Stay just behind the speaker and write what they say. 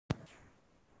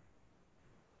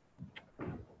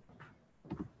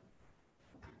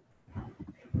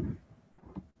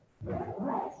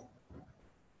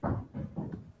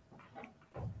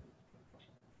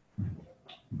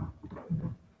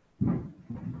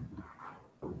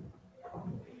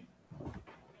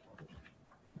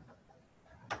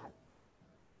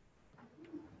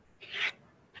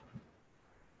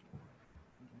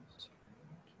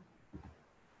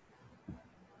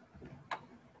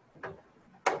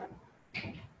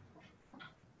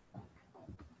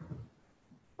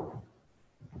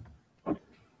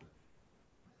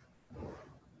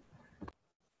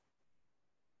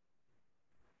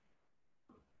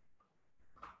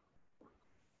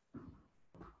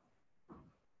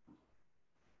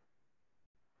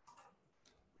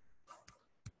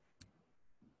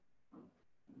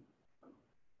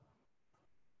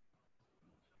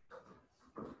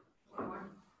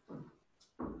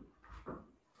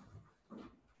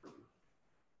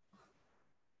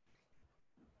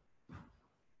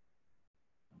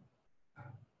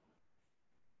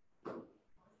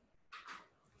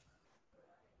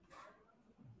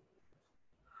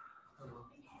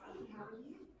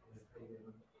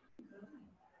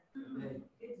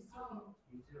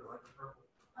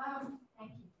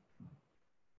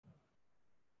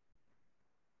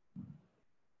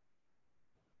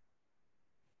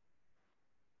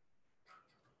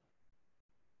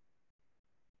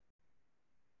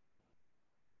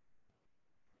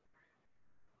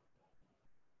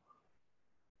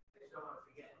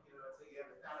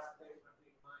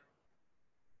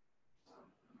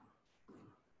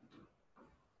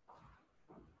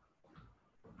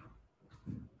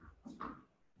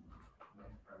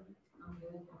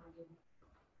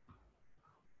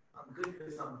good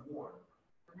because I'm warm.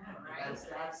 Right?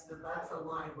 That's the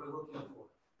line we're looking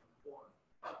for. Warm.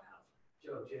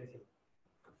 Joe, Gentile.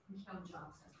 Michelle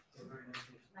Johnson. Yeah, very nice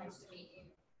to meet you. Nice to meet you.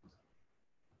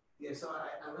 Yeah, so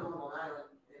I live on Long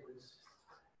Island. It was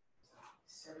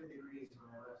 7 degrees when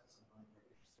I left, something like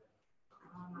that.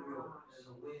 Oh my gosh. There's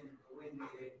a wind. The wind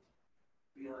made it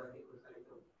feel like it was like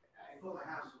I thought the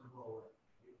house was blow away.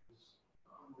 It was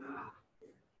unbelievable.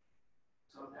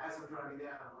 So as I'm driving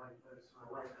down, I'm like, my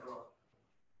wife got off.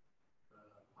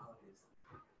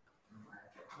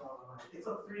 It's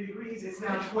up 3 degrees. It's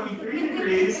now 23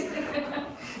 degrees.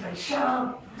 Like, shut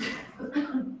up.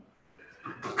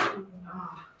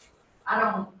 I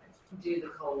don't do the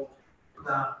cold.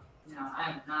 No. No,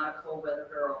 I'm not a cold weather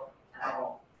girl at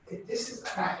all. This is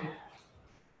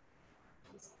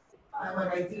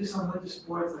I do some winter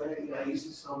sports. I used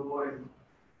to snowboard. And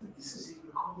this is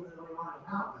even colder than we want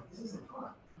to now. Like, this isn't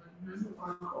fun. This isn't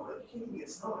fun cold. You can't even get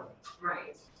snowing.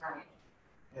 Right.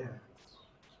 Yeah.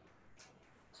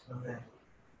 Okay.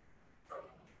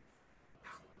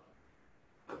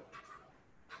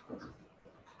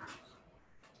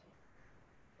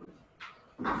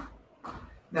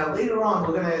 Now later on,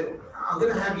 I'm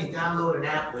gonna have you download an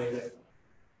app later.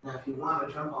 Now, if you want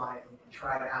to jump on it and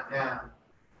try it out now,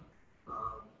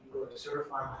 you go to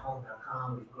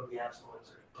certifymyhome.com. You go to the App Store and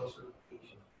search Pro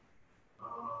Certification.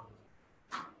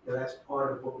 That's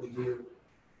part of what we do.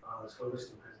 It's for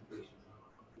listing presentations.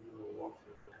 I'll give you a little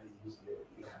walkthrough of how you use the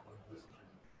app on the listing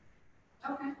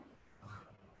presentation.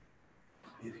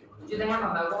 Okay. Do they have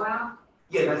a mobile app?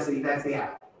 Yeah, that's the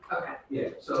app. Okay. Yeah.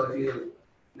 So if you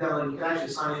can actually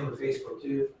sign in with Facebook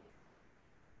too,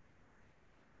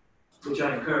 which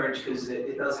I encourage because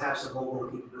it does have some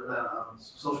mobile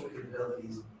social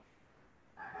capabilities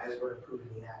as we're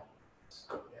improving the app.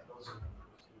 So yeah, those are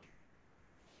improved too.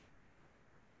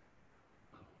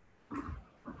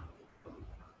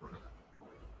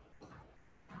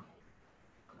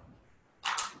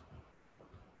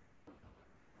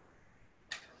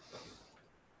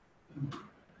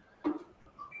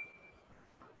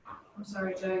 I'm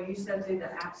sorry, Joe, you said through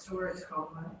the App Store it's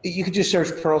called what? You could just search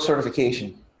Pearl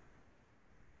Certification.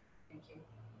 Thank you.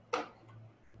 All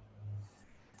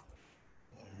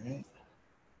right.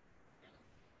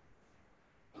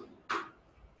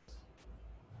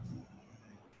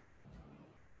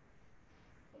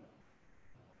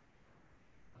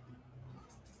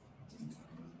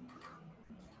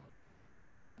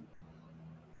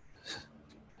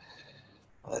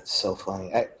 Oh, that's so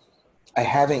funny. I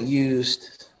haven't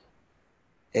used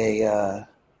a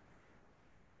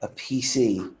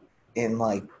PC in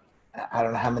like I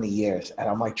don't know how many years, and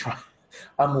I'm like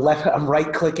I'm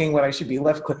right clicking when I should be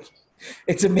left clicking.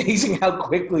 It's amazing how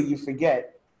quickly you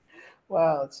forget.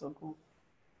 Wow, it's so cool.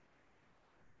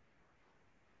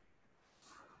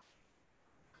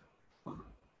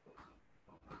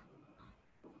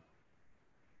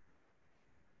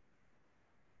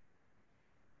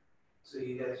 So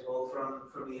you guys both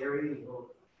from the area? You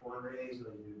both born and raised,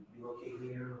 or you relocate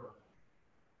here? Or?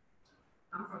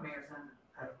 I'm from Arizona.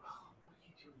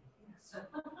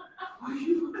 What are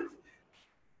you doing?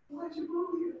 Why'd you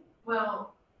move here?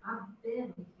 Well, I've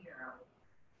been here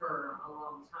for a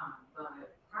long time,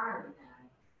 but prior to that,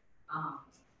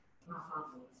 my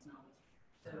father was military,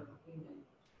 so he moved.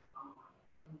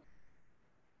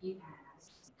 He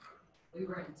passed. We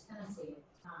were in Tennessee at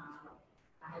the time.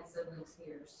 I had siblings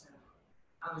here, so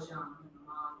I was young, and my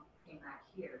mom came back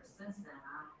here. Since then,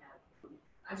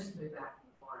 I just moved back from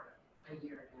Florida a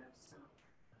year ago, so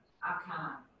I've kind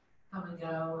of come and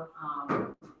go.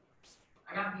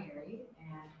 I got married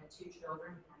and had 2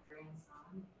 children, had a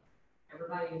grandson.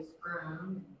 Everybody was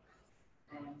grown,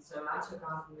 and so I took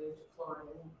off and moved to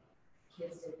Florida.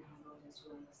 Kids didn't handle it as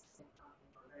well as they thought they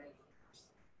were ready for.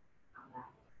 I'm back.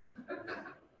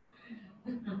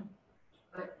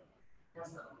 But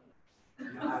that's the only.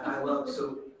 Yeah, I love.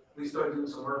 So we started doing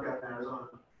some work out in Arizona,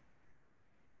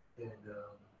 and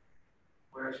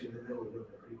we're actually in the middle of doing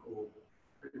a pretty cool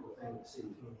thing with the city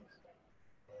of Phoenix.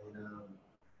 And I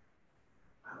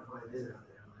don't know if I visit out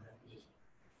there. I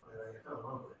fell in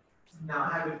love with it. Now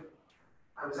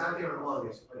I was out there in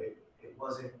August, but it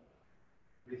wasn't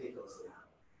ridiculously hot.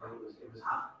 Like it was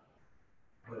hot.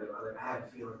 But I had a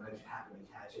feeling I just happened to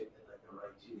catch it in like the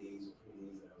right 2 days or 3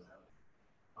 days that I was out.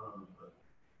 But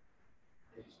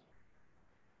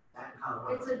that kind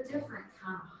of It's a different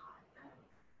kind of hot, though.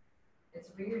 It's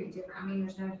very different. I mean,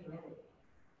 there's no humidity,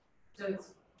 so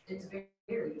it's very,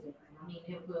 very different. I mean,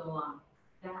 it will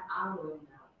that I will end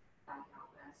up back out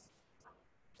west.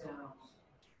 So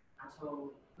I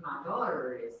told my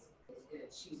daughter is good.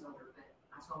 She's older, but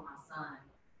I told my son,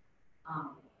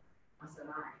 I said,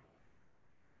 all right,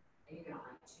 You got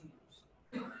like 2 years.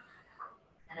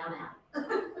 And I'm out.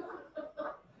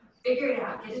 Figure it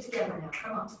out, get it together now,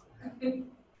 come on.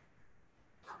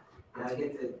 Yeah, I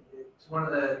get to, it's one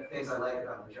of the things I like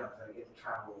about the job, is I get to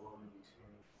travel alone and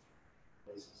experience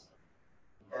places.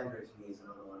 Denver to me is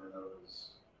another one of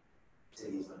those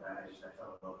cities like that. I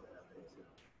fell in love with it out there too.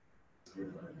 It's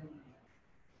really,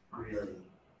 really,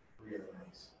 really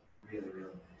nice. Really,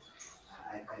 really nice.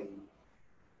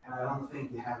 And I don't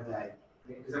think you have that,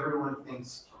 because everyone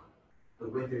thinks the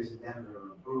winters in Denver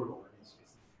are brutal, and it's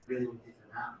really when you get to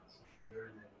the mountains. You're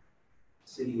in the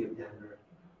city of Denver,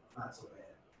 not so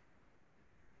bad.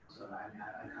 So I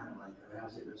kind of like that. I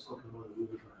was looking more at the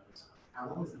Uber drivers. How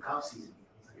long is the golf season?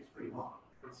 He's like, it's pretty long.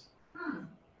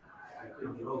 I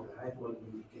couldn't get over that. I thought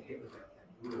you would get hit with that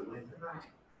in the winter.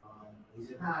 Right. He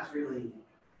said, nah, it's really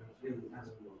depends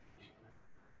on the location.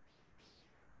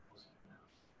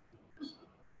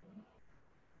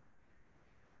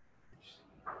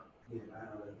 Yeah,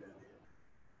 I like that.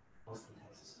 Austin,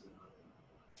 Texas is another one.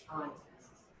 I like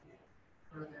Texas.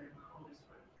 Northern, always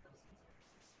part of Texas.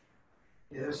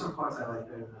 Yeah, there's some parts I like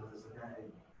better than others.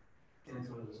 Like San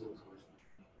Antonio was a little worse.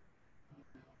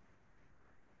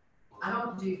 I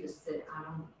don't do the city, I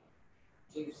don't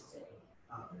do city.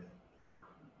 Oh, yeah.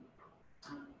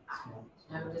 I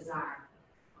have no desire,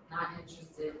 not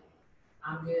interested.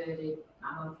 I'm good,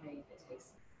 I'm okay if it takes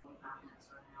 45 minutes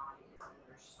or an hour to get to the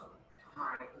grocery store. I'm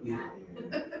all right with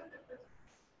that.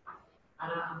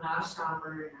 I'm not a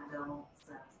shopper and I don't,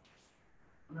 so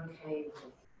I'm okay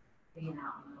with being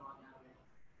out in the middle of nowhere.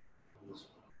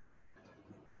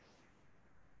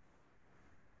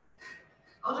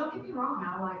 Oh, don't get me wrong,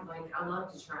 I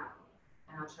love to travel,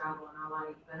 and I travel and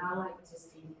but I like to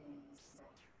see things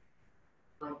that,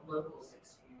 like locals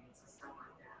experience and stuff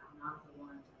like that. I'm not the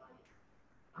one to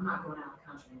I'm not going out of the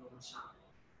country and going shopping.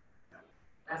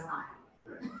 That's not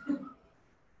happening.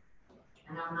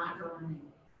 And I'm not going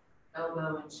and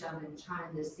elbow and shoving,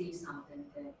 trying to see something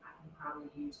that I can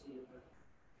probably YouTube or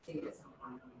see at some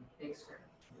point on a big screen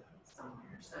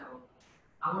somewhere. So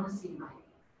I want to see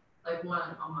like one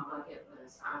on my bucket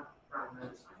list. I ride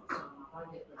motorcycles, so on my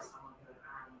bucket list, I want to go to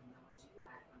Ireland and I want to do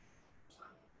that.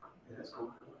 Yeah, that's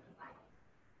cool. Like,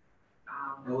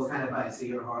 And what kind of bike? So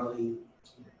your Harley?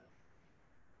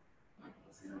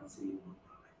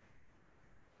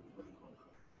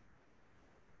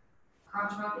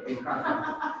 Crotch rocket.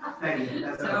 Thank you.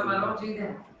 That's So if I don't do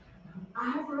that, I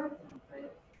have rode them, but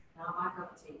not my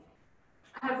cup of tea.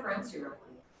 I have friends who rode them.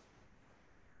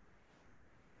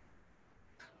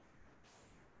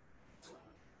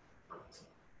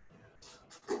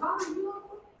 Oh, you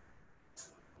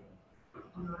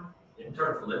know. In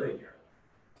terms of living here,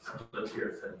 I've lived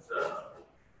here since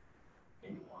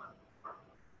 81,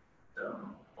 so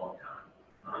long time.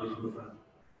 Where did you move from?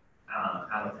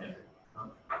 Alexander.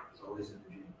 It's always in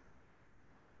Virginia.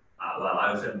 Well,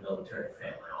 I was in a military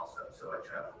family also, so I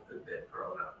traveled a good bit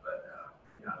growing up, but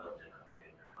yeah, I lived in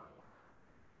Virginia.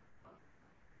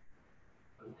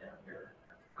 Moved down here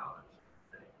after college.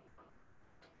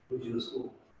 Where'd you go to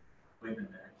school? Women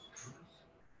there.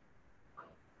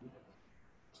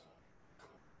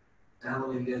 How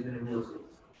long have you guys been in middle school?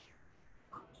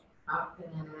 I've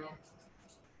been in it.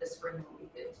 This spring will be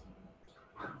 15.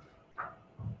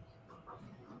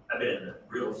 I've been in the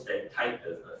real estate type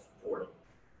business for 40.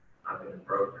 I've been in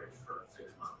brokerage for 6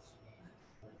 months.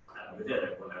 I did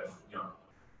it when I was young.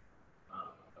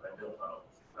 But I built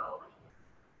homes, developed.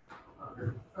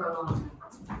 For a long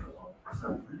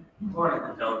time. Morning.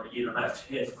 You don't have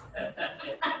to hit.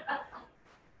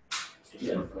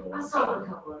 Yeah, for a I long sold time. a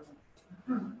couple of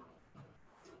them.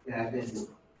 Yeah, I've been. Let's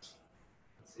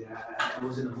see, I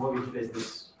was in the mortgage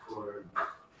business for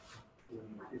 15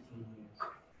 years.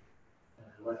 And I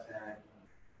left that and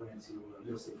went into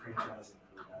real estate franchising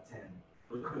for about 10.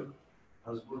 I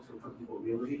was working for a company called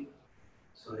Realty.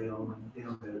 So they own the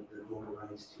global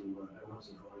rights to Everyone's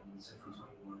a Garden, Century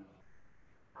 21,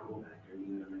 Global Banker,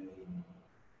 URA, and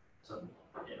something.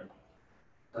 Yeah.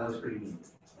 That was pretty neat.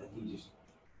 Like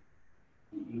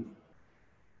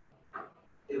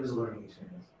it was a learning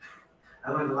experience.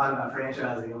 I learned a lot about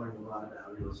franchising. I learned a lot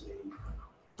about real estate.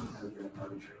 How to get how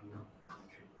to train.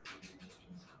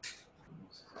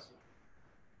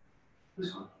 It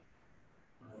was fun.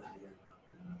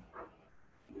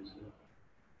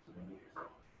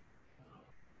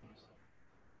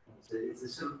 It's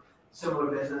a similar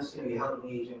business. You know, you help the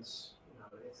agents. You know,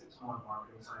 it's more on the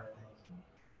marketing side of things,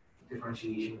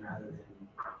 differentiation rather than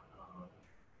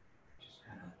just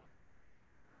kind of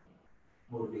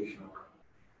motivational.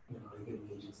 You know, they give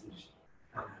the agents to just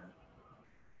kind of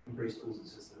embrace tools and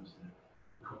systems and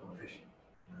become more efficient.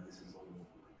 You know, this is a little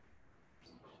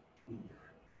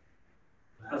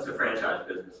How's the franchise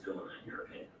business doing in your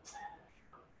opinion?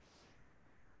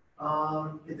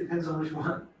 It depends on which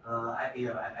one.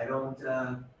 I don't,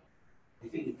 I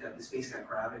think the space got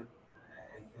crowded.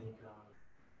 I think,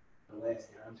 the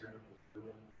last downturn was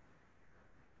doing,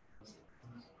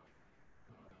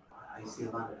 I see a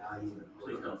lot of value in.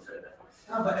 Please don't say that.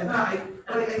 No, but I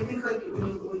think like when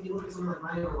you look at someone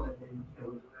like Michael and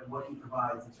and what he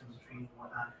provides in terms of training and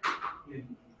whatnot,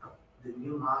 the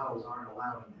new models aren't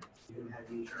allowing it. You don't have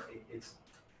the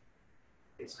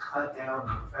it's cut down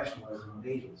on professionalism of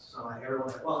agents. So like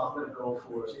everyone's like, well, I'm going to go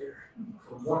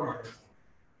for more money,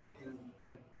 and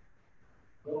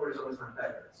more is always not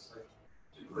better. It's like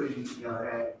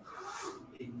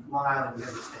in Long Island we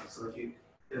have this thing. So if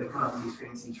they come up with these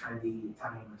fancy, trendy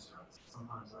Italian restaurants,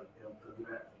 sometimes like they'll do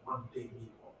that one big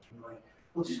meatball. And you're like,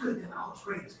 well, just good. Oh, it's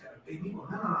great. It's got a big meatball.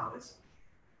 No. It's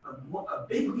a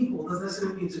big meatball doesn't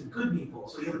necessarily mean it's a good meatball.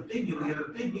 So you have a big meatball. You have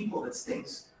a big meatball that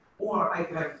stinks. Or I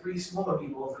could have 3 smaller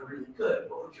meatballs that are really good.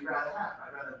 What would you rather have?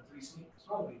 I'd rather have 3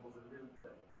 small meatballs that are really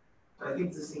good. So I think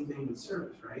it's the same thing with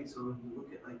service, right? So when you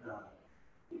look at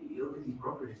you look at these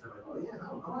brokerages, they're like, oh yeah,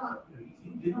 no, go out.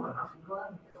 You know enough. You go out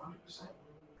and get 100%.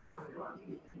 Go out and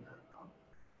get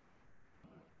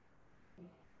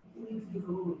you need to give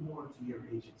a little bit more to your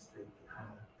agents to kind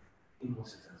of be more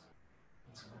successful.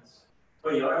 So that's.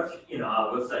 Well, you are,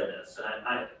 I will say this,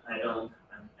 I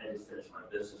just finished my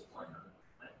business plan.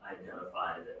 I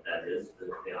identify that is the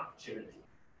opportunity.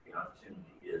 The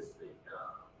opportunity is because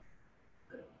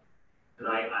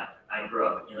I grew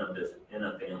up in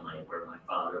a family where my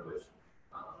father was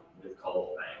with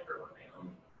Coldwell Banker when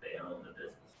they owned the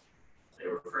business. They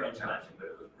were franchising, but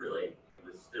it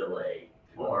was still a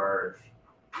large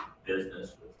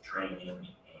business with training and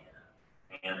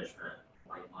management,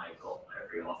 like Michael.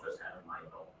 Every office had a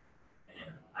Michael,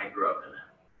 and I grew up in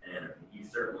that. And you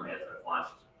certainly, as I've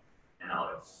watched now,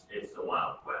 it's the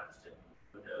Wild West, and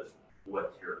who knows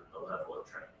what's the level of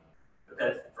training. But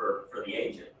that's for the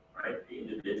agent, right? The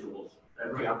individuals.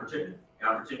 That's the opportunity. The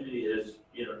opportunity is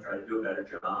try to do a better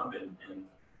job and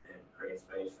create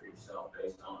space for yourself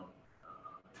based on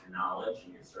your knowledge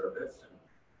and your service and.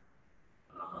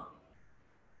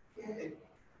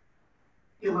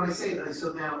 When I say that,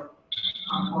 so now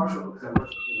I'm partial because I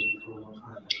worked with for a long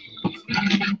time.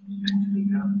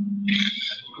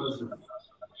 Because of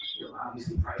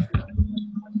obviously price reduction.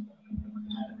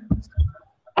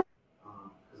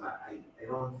 Because I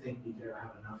don't think we could ever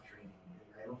have enough training.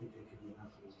 I don't think there could be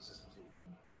enough tools and systems that you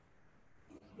can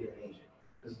get an agent.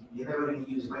 Because you're never going to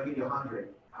use, if I give you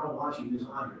 100, I don't want you to use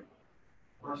 100.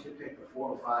 I want you to pick the 4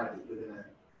 or 5 that you're going to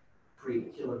create a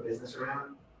killer business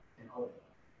around and own it.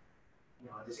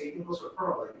 The same thing goes for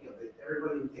Pearl.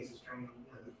 Everybody who takes this training,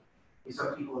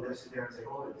 some people are going to sit there and say,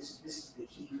 oh, this is the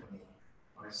key for me.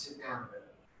 When I sit down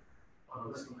on a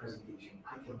listing presentation,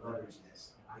 I can leverage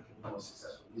this and I can be more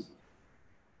successful using it.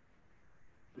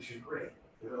 Which is great.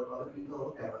 Other people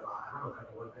look at it like, I don't know if I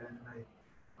can work that into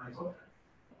my culture.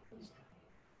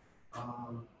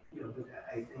 But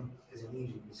I think as an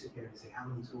agent, you sit there and say, how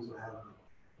many tools do I have in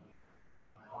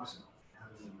my arsenal? How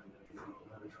many am I going to be able to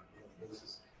leverage on a daily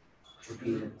basis? To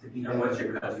be And what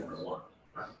your customer want,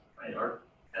 right?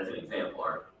 As an example,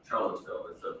 Charlottesville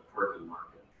is a quirky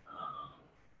market.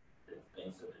 It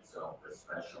thinks of itself as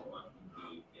special and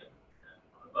unique and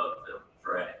above the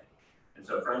fray. And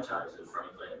so franchises,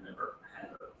 frankly, have never had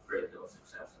a great deal of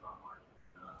success in our market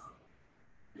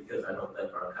because I don't think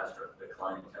the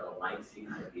clientele likes the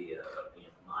idea of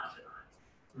being homogenized.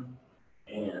 Mm-hmm.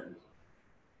 And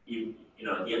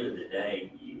at the end of the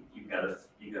day, you got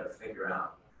to figure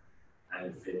out how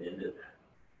you fit into that,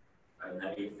 right?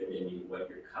 How do you fit into what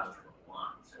your customer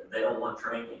wants? And if they don't want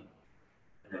training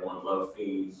and they want low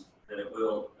fees, then it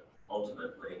will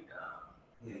ultimately,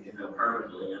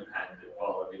 permanently impact the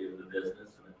quality of the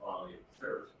business and the quality of the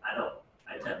service.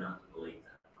 I tend not to believe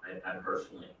that. I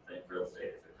personally think real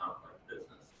estate is a complex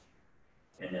business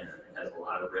and it has a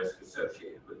lot of risk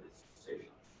associated with its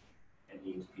decisions and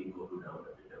needs people who know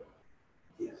what they're doing.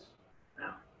 Yes.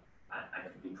 Now, I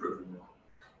could be proven wrong.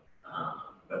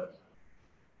 But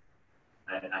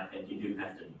I think you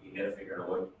got to figure out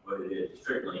what it is.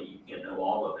 Certainly, you can't know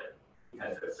all of it. You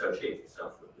have to associate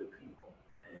yourself with good people.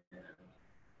 And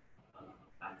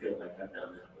I feel like I've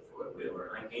done that with Roy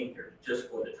Wheeler. And I came here just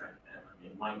for the training. I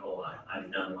mean, Michael, I've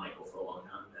known Michael for a long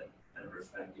time and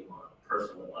respect him on a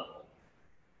personal level.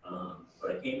 But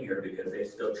I came here because they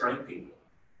still train people.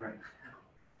 Right.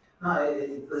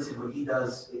 No, listen, what he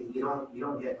does, you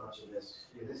don't get much of this.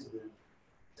 This is the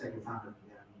second time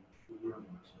you don't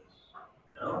get much of this.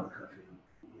 No. Around the country.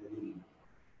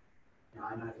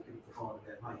 I know I can pick up the phone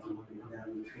that might do when you come down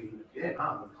to the training. Yeah,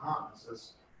 come on. So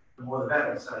it's the more the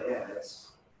better. So yeah,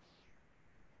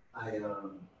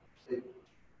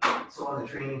 so on the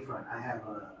training front, I have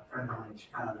a friend of mine in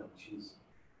Chicago. She's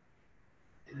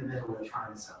in the middle of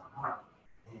trying to sell a home,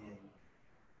 and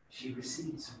she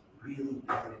received some really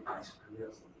bad advice from her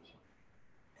real estate agent.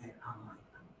 And I'm like,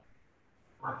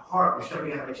 my heart was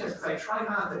jumping out of my chest because I try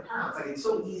not to pounce. Like, it's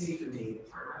so easy for me to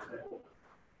turn around and go,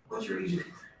 what's your agent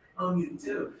telling you to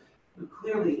do? But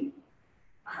clearly,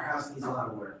 her house needs a lot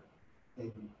of work,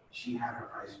 and she had her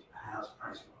house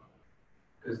priced wrong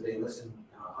because they listened.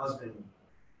 Her husband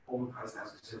overpriced the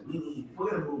house and said, if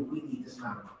we're gonna move, we need this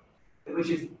amount of money, which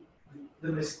is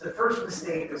the first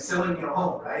mistake of selling your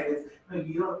home, right?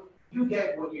 You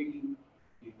get what the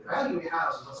value of your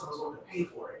house is what someone's willing to pay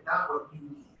for it, not what you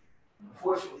need.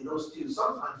 Unfortunately,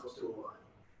 sometimes those two align.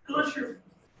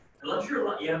 Unless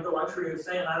you have the luxury of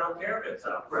saying, I don't care if it's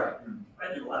up. Right.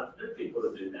 I do a lot of people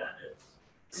that do that.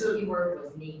 So the word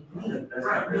was need. That's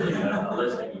not really a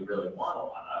listing you really want a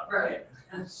lot of. Right.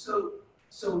 So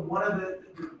one of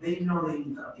they know they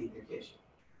need to update their kitchen.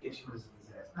 Kitchen was a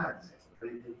disaster, not a disaster, but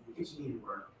the kitchen needed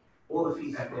work. All the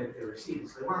feedback that they were receiving,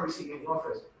 so they weren't receiving any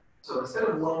offers. So instead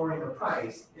of lowering the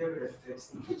price, they're going to fix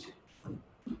the kitchen.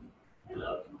 And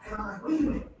I'm like, wait a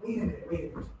minute.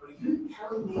 Are you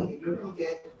telling me that you're going to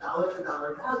get dollar for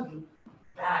dollar value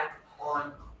back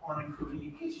on improving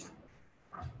your kitchen?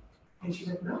 And she's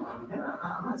like, no,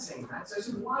 I'm not saying that. So I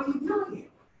said, why are you doing it?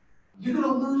 You're going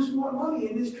to lose more money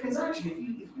in this transaction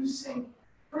if you say,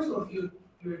 first of all, if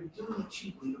you're doing it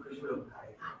cheaply because you're really high,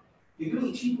 you're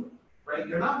doing it cheaply, right?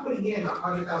 You're not putting in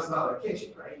 $100,000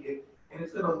 kitchen, right? And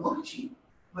it's going to look cheap.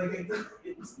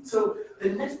 So the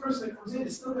next person that comes in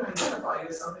is still going to identify it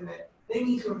as something that they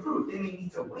need to improve. They may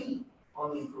need to wait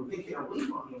on the improvement. They can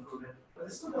wait on the improvement, but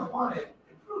they're still going to want to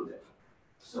improve it.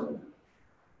 So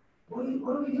what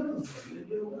are we doing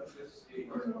here?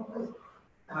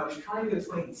 And I was trying to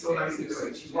explain so nicely to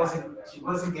her. She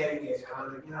wasn't getting it. I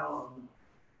was like,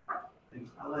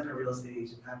 I'll let her real estate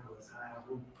agent handle this.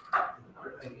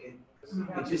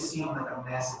 It just seemed like a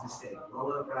massive mistake.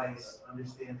 Lower the price,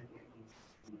 understand that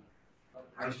you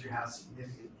priced your house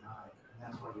significantly high,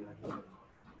 and that's why you're not doing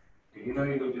it. You know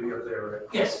you need to be up there, right?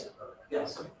 Yes.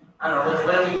 I don't know,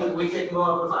 whether we can go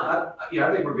up with that. Yeah, I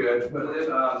think we're good, but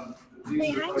these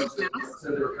Hey, are hi, folks that Michelle.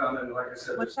 said they were coming, like I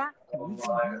said. What's that?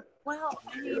 Online. Well,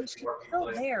 I mean, she's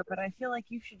still there, but I feel like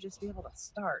you should just be able to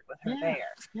start with her Yeah,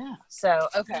 there. yeah. So,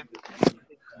 okay.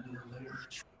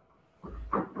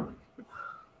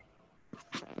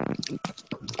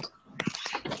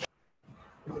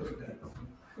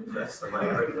 That's the money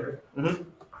right there. Mhm.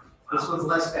 This one's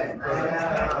less bad.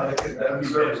 That'd be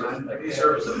service, that'd be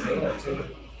service of payment too.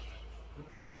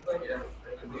 Like, yeah,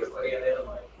 that could be a way in there,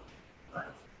 like.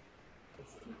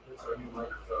 It's our new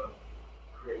microphone,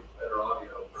 create better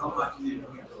audio. How much do you need to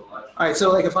the live? All right,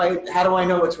 so how do I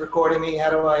know it's recording me?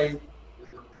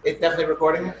 It's definitely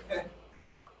recording me?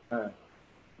 All right.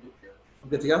 I'm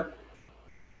good to go?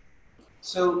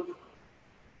 So,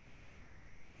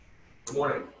 Good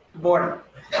morning. good morning.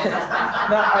 You've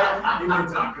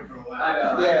been talking for a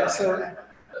while. Yeah, so.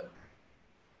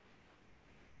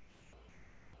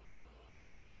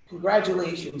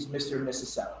 Congratulations, Mr. and Mrs.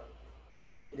 Seller.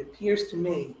 It appears to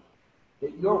me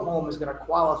that your home is going to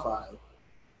qualify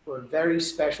for a very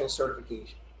special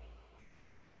certification.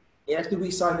 After we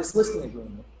sign this listing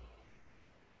agreement,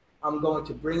 I'm going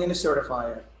to bring in a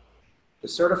certifier to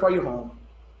certify your home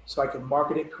so I can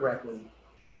market it correctly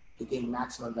to gain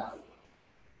maximum value.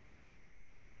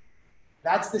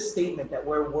 That's the statement that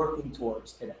we're working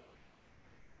towards today.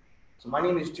 So my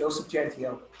name is Joseph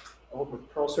Gentile. I work with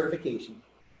Pearl Certification.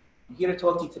 I'm here to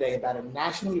talk to you today about a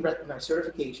nationally recognized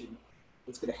certification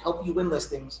that's going to help you win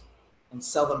listings and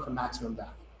sell them for maximum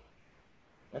value.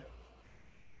 Okay?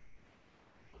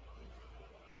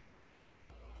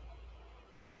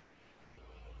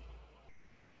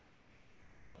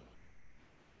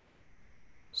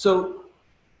 So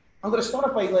I'm going to start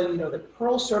off by letting you know that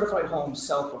Pearl certified homes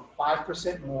sell for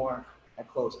 5% more at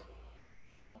closing.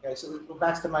 Okay, so let's go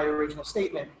back to my original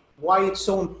statement, why it's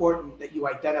so important that you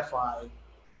identify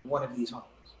one of these homes.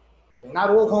 Okay, not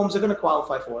all homes are going to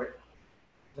qualify for it.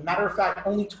 As a matter of fact,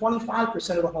 only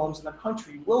 25% of the homes in the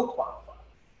country will qualify.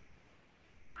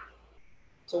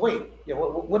 So wait,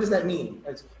 what does that mean?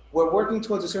 As we're working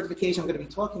towards a certification, I'm going to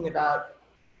be talking about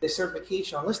the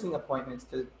certification on listing appointments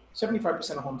to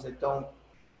 75% of homes that don't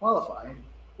qualify. And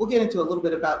we'll get into a little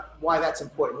bit about why that's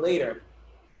important later.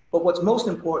 But what's most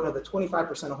important are the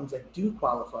 25% of homes that do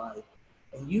qualify,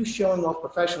 and you showing off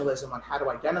professionalism on how to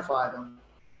identify them,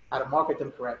 how to market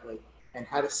them correctly, and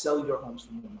how to sell your homes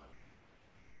for more money.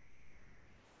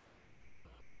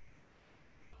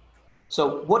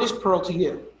 So what is Pearl to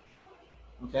you?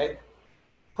 Okay.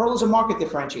 Pearl is a market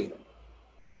differentiator.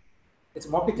 It's a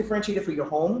market differentiator for your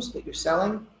homes that you're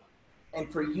selling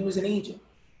and for you as an agent.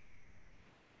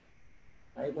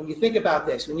 Right? When you think about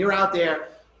this, when you're out there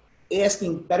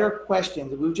asking better questions,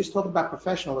 we were just talking about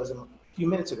professionalism a few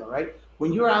minutes ago, right?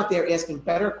 When you're out there asking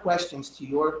better questions to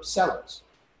your sellers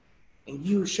and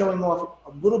you showing off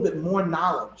a little bit more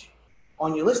knowledge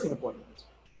on your listing appointments,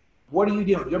 what are you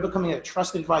doing? You're becoming a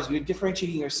trusted advisor. You're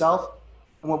differentiating yourself.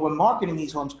 And when we're marketing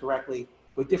these homes correctly,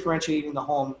 we're differentiating the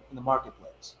home in the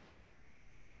marketplace.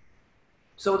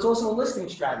 So it's also a listing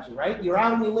strategy, right? You're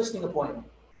out on your listing appointment.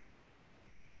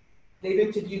 They've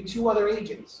interviewed 2 other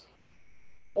agents.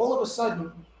 All of a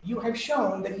sudden, you have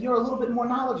shown that you're a little bit more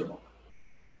knowledgeable.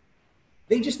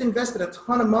 They just invested a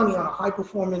ton of money on a high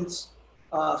performance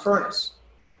furnace,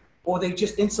 or they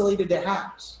just insulated their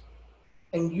house.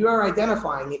 And you're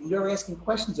identifying it and you're asking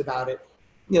questions about it.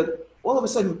 You know, all of a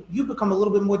sudden, you become a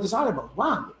little bit more desirable.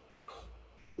 Wow,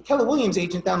 the Keller Williams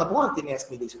agent down the block didn't ask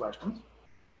me these questions.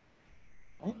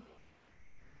 Right?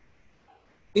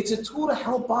 It's a tool to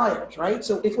help buyers, right?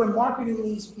 So if we're marketing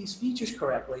these features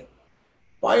correctly,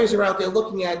 buyers are out there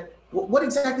looking at, well, what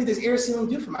exactly does air sealing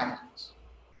do for my house?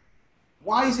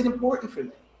 Why is it important for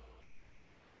me?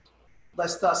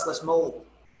 Less dust, less mold,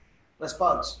 less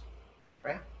bugs,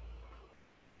 right?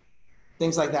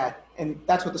 Things like that. And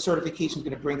that's what the certification is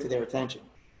going to bring to their attention.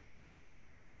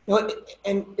 You know,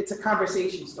 and it's a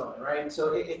conversation starter, right?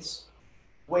 So it's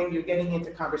when you're getting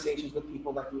into conversations with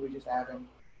people like we were just having,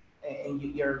 and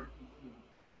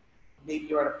maybe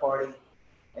you're at a party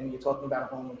and you're talking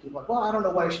about a home and people are like, well, I don't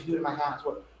know what I should do to my house.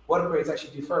 What upgrades I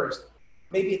should do first?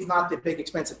 Maybe it's not the big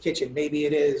expensive kitchen. Maybe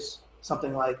it is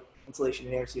something like insulation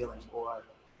and air sealing, or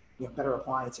better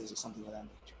appliances or something of that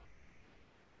nature.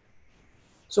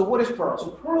 So what is Pearl? So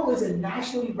Pearl is a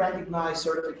nationally recognized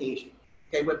certification.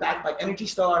 Okay, we're backed by Energy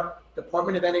Star,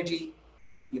 Department of Energy,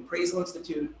 the Appraisal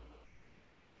Institute,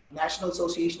 National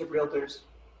Association of Realtors.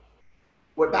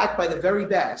 We're backed by the very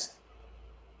best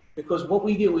because what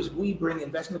we do is we bring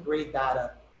investment grade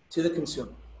data to the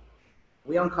consumer.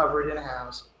 We uncover it in a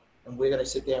house and we're going to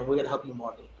sit there and we're going to help you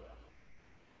market it correctly.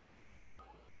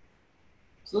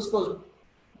 So this goes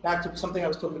back to something I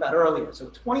was talking about earlier. So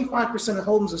 25% of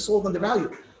homes are sold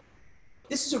undervalued.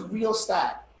 This is a real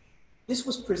stat. This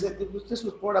was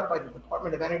brought up by the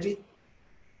Department of Energy.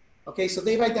 Okay, so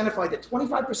they've identified that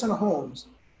 25% of homes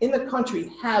in the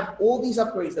country have all these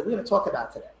upgrades that we're going to talk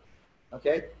about today.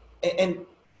 Okay, and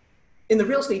in the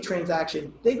real estate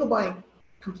transaction, they go by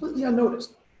completely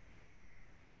unnoticed.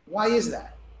 Why is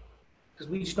that? Because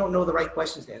we just don't know the right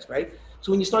questions to ask, right?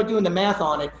 So when you start doing the math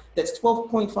on it, that's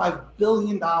 $12.5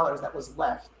 billion that was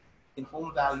left in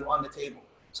home value on the table.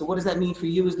 So what does that mean for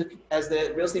you as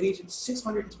the real estate agent?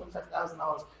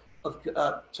 $625,000 of,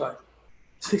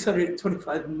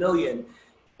 $625 million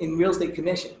in real estate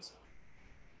commissions.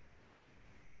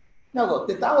 Now look,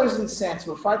 the dollars and cents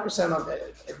were 5% on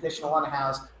the additional on the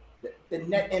house. The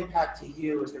net impact to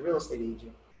you as the real estate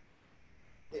agent,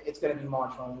 it's going to be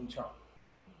marginal in each home.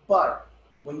 But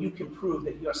when you can prove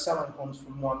that you're selling homes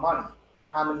for more money,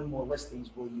 how many more listings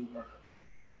will you earn?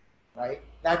 Right?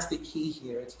 That's the key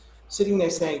here. It's sitting there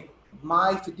saying,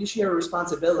 my fiduciary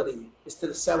responsibility is to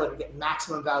the seller to get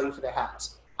maximum value for their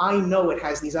house. I know it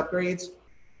has these upgrades,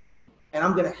 and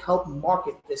I'm going to help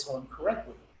market this home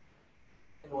correctly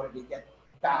in order to get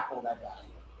back all that value.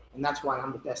 And that's why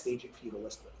I'm the best agent for you to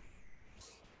list with.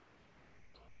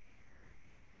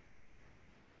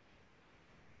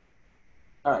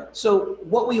 All right, so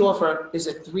what we offer is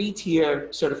a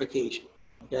 3-tier certification.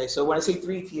 Okay, so when I say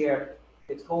 3-tier,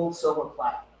 it's gold, silver,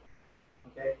 platinum.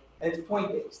 Okay, and it's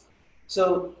point-based.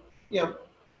 So,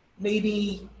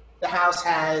 maybe the house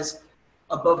has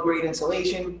above grade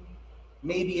insulation,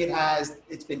 maybe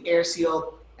it's been air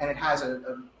sealed, and it has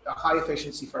a high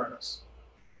efficiency furnace.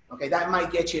 Okay, that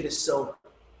might get you to silver.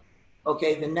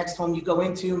 Okay, the next home you go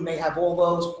into may have all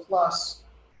those, plus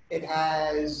it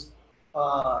has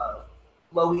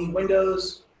low E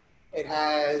windows, it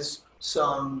has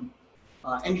some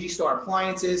Energy Star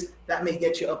appliances, that may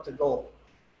get you up to gold.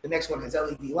 The next one has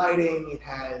LED lighting, it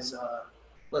has,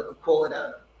 let's call it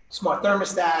a smart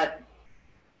thermostat,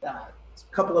 a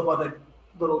couple of other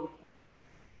little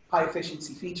high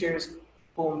efficiency features.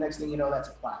 Boom, next thing you know, that's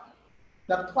a platinum.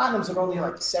 Now the platinums are only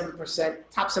like 7%,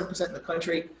 top 7% in the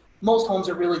country. Most homes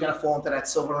are really gonna fall into that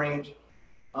silver range.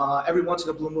 Every once in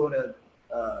a blue moon,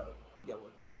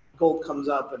 gold comes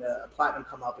up and a platinum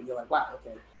come up and you're like, wow,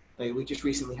 okay. Like, we just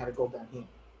recently had a gold down here.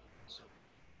 So.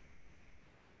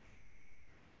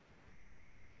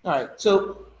 All right,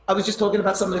 so I was just talking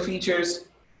about some of the features.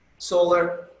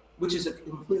 Solar, which is a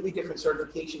completely different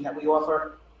certification that we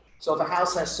offer. So if a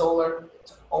house has solar,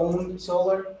 it's owned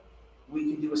solar,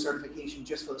 we can do a certification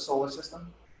just for the solar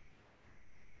system.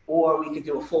 Or we could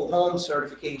do a full home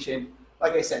certification,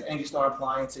 like I said, Energy Star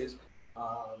appliances,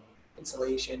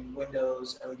 insulation,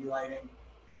 windows, LED lighting.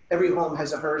 Every home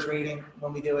has a HERS rating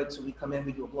when we do it, so we come in,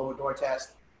 we do a blower door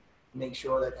test, make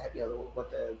sure that,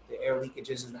 what the air leakage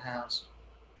is in the house.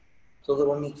 So a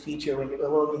little neat feature, a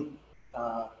little neat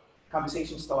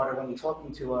conversation starter when you're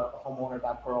talking to a homeowner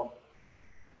about Pearl.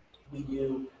 We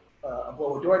do a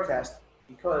blower door test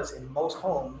because in most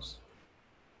homes,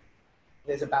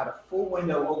 there's about a full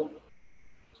window open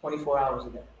 24 hours a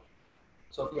day.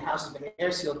 So if your house has been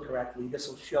air sealed correctly, this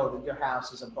will show that your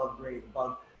house is above grade,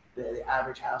 above the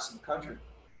average house in the country.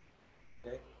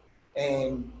 Okay?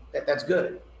 And that's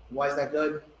good. Why is that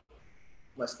good?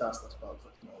 Less dust, less bugs,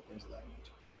 less mold, things of that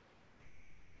nature.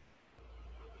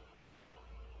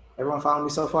 Everyone following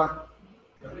me so far?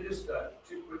 Let me just,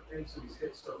 two quick things that he's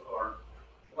hit so far.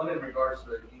 One in regards to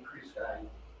the increased value.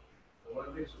 And one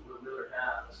of the things that Wood Wheeler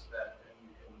has that, and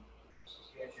you can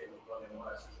substantiate with one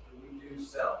MLS, is that we do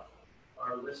sell.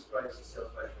 Our list price to sales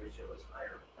price ratio is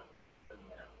higher than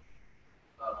that.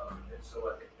 And so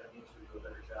I think that means we do a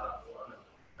better job on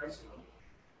pricing them.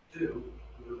 Two,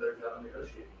 we do a better job of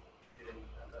negotiating, getting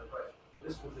a better price.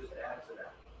 This will just add to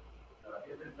that.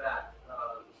 If in fact,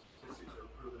 the statistics are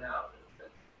proven out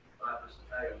that 5%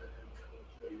 value, and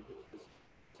show you this,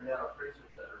 there are now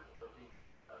appraisers that are being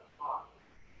taught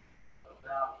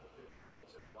about the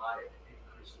 50% why it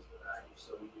increases the value.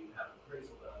 So when you have an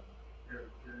appraisal done,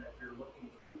 you're looking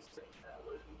for these things now,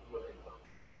 what they want.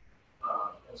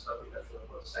 And so I think that's really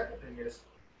important. The second thing is,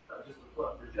 just to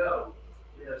plug for Joe,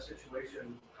 we had a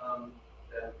situation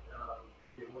that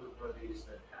one of these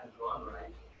that hadn't gone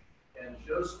right, and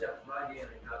Joe stepped right in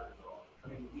and got it resolved. I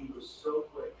mean, he was so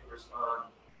quick to respond,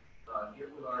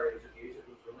 get with our agent. The agent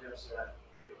was really upset.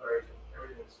 Get with our agent.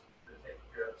 Everything's been taken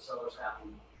care of. The seller's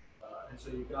happy. And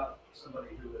so you got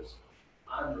somebody who was,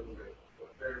 I'm really grateful,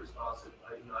 very responsive.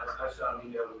 I shot an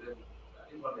email within, I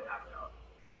think, one and a half an hour.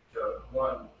 So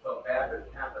one, felt bad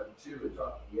that it happened. Two, it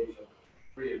talked to the agent.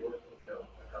 Three, it worked, a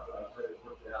couple of hours later, it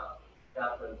worked it out.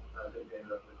 Happened, I think they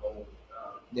ended up with gold.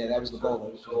 Yeah, that was the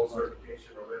goal. Gold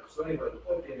certification or whatever. So anyway, the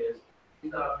point is,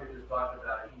 he's not up here just talking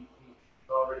about it. He's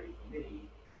already, for me,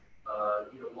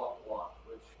 walk the walk,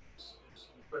 which is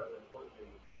incredibly important to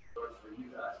me. For you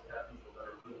guys to have people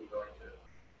that are really going to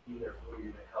be there for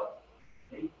you to help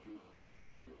make you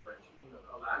differentiate,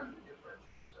 allow you to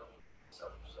differentiate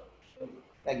yourself. So anyway.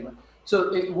 Thank you, Mike.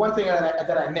 So one thing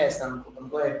that I missed, I'm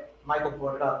glad Michael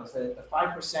brought it up, is that the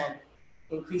 5%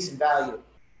 increase in value.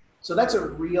 So that's a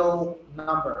real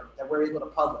number that we're able to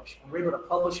publish. And we're able to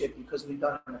publish it because we've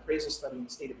done an appraisal study in the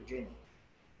state of Virginia.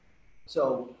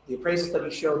 So the appraisal study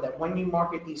showed that when you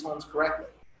market these homes correctly,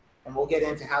 and we'll get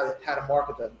into how to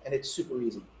market them, and it's super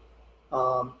easy.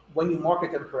 When you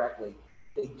market them correctly,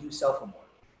 they do sell for more.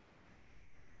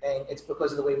 And it's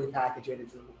because of the way we package it,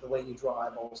 it's the way you draw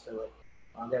eyeballs to it.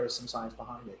 There is some science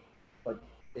behind it. But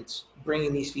it's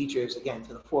bringing these features, again,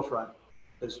 to the forefront.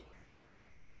 Because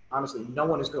honestly, no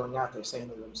one is going out there saying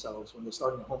to themselves when they're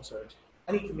starting a home search,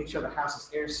 I need to make sure the house is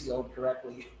air sealed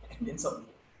correctly and insulated.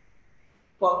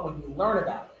 But when you learn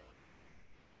about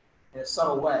it in a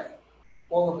subtle way,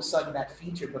 all of a sudden that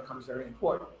feature becomes very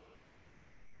important.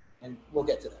 And we'll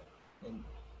get to that.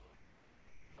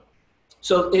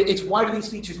 So it's why do these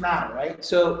features matter, right?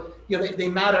 So they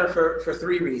matter for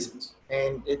three reasons.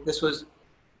 And this was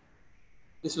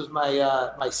my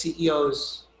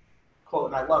CEO's quote,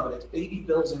 and I love it. It's baby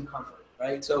builds in comfort,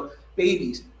 right? So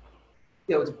babies,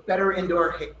 it's better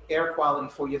indoor air quality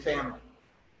for your family.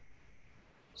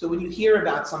 So when you hear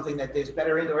about something that there's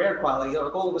better indoor air quality,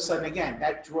 all of a sudden, again,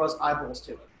 that draws eyeballs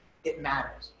to it. It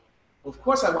matters. Well, of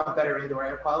course I want better indoor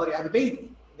air quality. I have a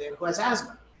baby who has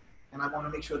asthma, and I want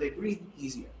to make sure they breathe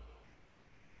easier.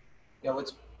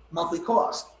 It's monthly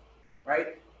cost,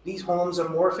 right? These homes are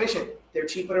more efficient. They're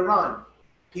cheaper to run.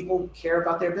 People care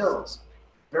about their bills.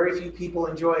 Very few people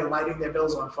enjoy lighting their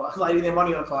bills on fire, lighting their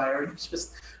money on fire, and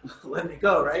just letting it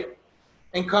go, right?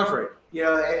 And comfort,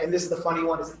 and this is the funny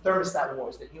one, is the thermostat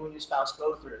wars that you and your spouse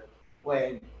go through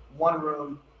when one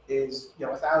room is,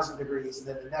 1,000 degrees, and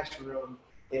then the next room,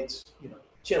 it's,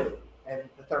 chilly, and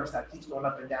the thermostat keeps going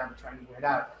up and down to try and even it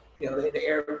out.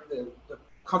 The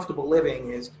comfortable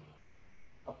living is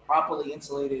a properly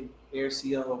insulated, air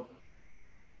sealed,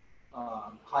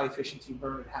 high efficiency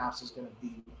burned house is going to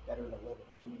be better to live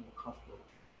in, more comfortable.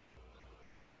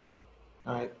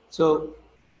 All right, so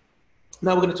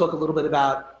now we're going to talk a little bit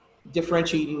about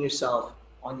differentiating yourself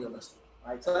on your listing.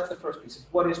 Right, so that's the first piece. Is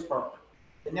what is Pearl?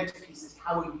 the next piece is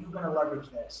how are you going to leverage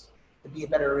this to be a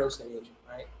better real estate agent,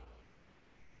 right?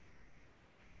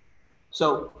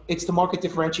 So it's to market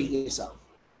differentiate yourself.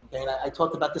 Okay, and I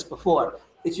talked about this before.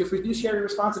 It's your fiduciary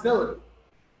responsibility.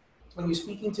 When you're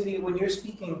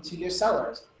speaking to your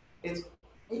sellers, it's,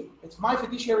 hey, it's my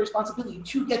fiduciary responsibility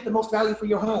to get the most value for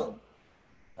your home,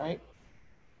 right?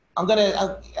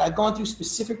 I've gone through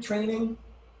specific training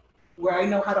where I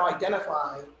know how to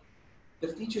identify the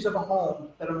features of a home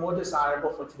that are more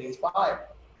desirable for today's buyer.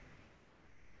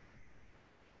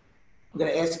 I'm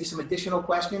going to ask you some additional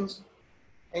questions,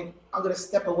 and I'm going to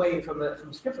step away from the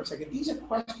script for a second. These are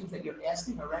questions that you're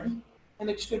asking already, and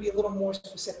they're just going to be a little more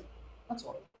specific. That's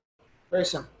all. Very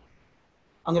simple.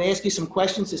 I'm going to ask you some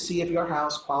questions to see if your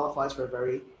house qualifies for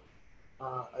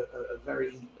a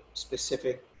very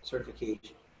specific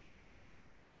certification.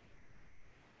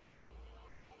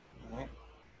 All right.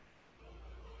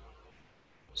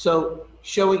 So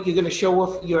you're going to show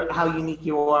off how unique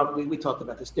you are. We talked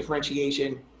about this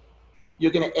differentiation.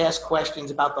 You're going to ask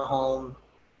questions about the home.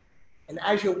 And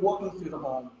as you're walking through the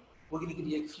home, we're going to give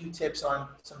you a few tips on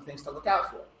some things to look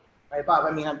out for. Right, Bob?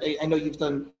 I mean, I know you've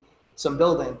done some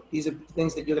building. These are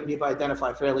things that you're going to be able to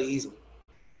identify fairly easily.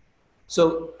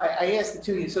 So I asked the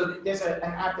two of you. So there's an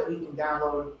app that we can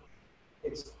download.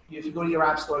 If you go to your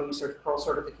app store, you search Pearl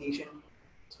Certification,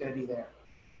 it's going to be there.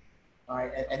 All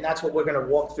right, and that's what we're going to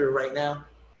walk through right now.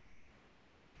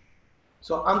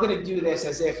 So I'm going to do this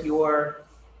as if you're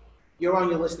on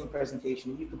your listing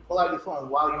presentation. You can pull out your phone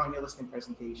while you're on your listing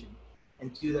presentation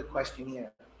and do the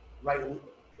questionnaire right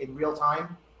in real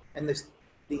time, and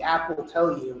the app will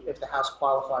tell you if the house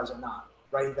qualifies or not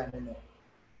right then and there.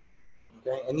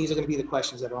 Okay, and these are going to be the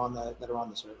questions that are on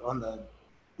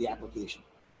the application.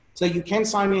 So you can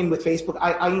sign in with Facebook.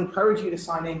 I encourage you to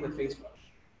sign in with Facebook.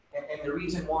 And the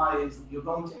reason why is you're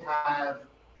going to have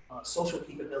social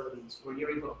capabilities where you're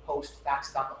able to post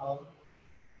facts about the home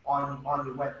on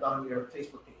your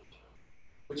Facebook page,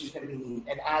 which is going to be neat.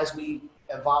 And as we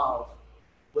evolve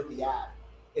with the app,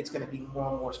 it's going to be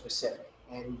more and more specific,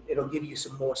 and it'll give you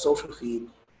some more social feed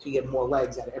to get more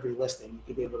legs out of every listing.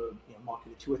 You'll be able to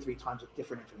market it 2 or 3 times with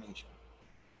different information.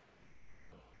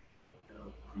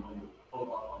 Hold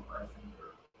on questions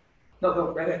or. No,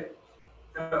 go right ahead.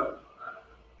 So,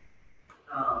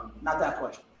 Not that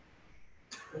question.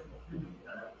 that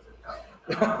was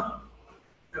a tough one.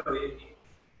 So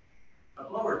a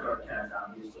blower door test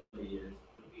obviously would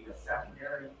be a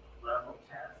secondary level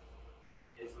test.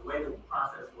 Is the way the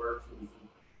process works is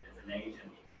as an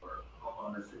agent or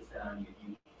homeowner sits down,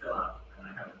 you fill out, and I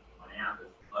haven't, my app is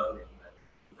loading, but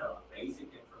you fill out basic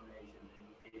information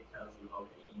and it tells you,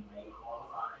 okay, you may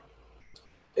qualify.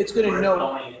 It's going to know.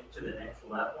 Going to the next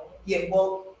level. Yeah,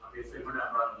 well. Obviously, we're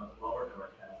not running a blower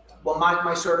door test. Well,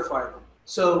 my certified one.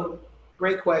 So,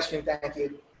 great question. Thank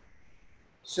you.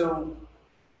 So,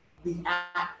 the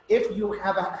app, if you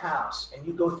have a house and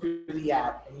you go through the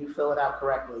app and you fill it out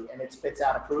correctly and it spits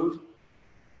out approved,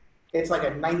 it's like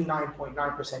a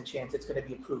 99.9% chance it's going to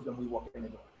be approved when we walk in the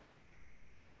door.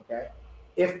 Okay?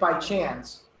 If by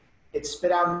chance it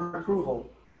spit out an approval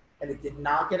and it did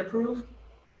not get approved,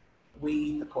 we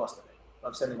eat the cost of it,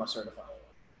 of sending our certified.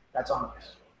 That's on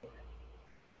us.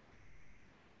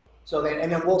 So then,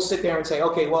 and then we'll sit there and say,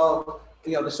 okay, well,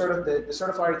 the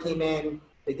certifier came in,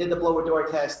 they did the blower door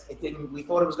test, it didn't, we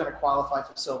thought it was going to qualify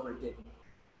for silver, it didn't.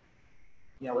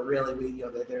 It really,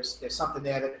 there's something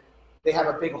there that they have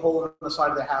a big hole in the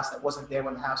side of the house that wasn't there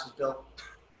when the house was built,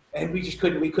 and we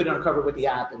couldn't uncover it with the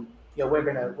app, and we're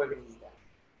gonna need that.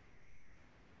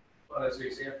 Well, as an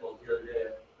example, the other day,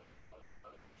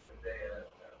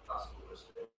 a possible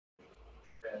listing,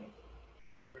 and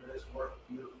for this work,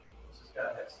 beautiful. This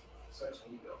guy has such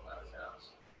an ego about his house,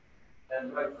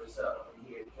 and rightfully so. I mean,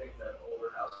 he had taken that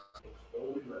older house, it was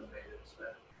fully renovated,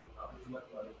 spent too much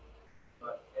money,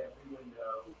 but every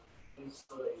window,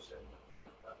 installation,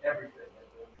 everything, and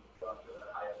then brought to the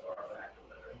highest R factor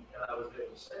there. And I was able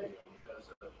to say,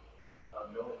 because of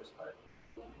knowing this type,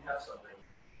 we have something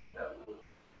that will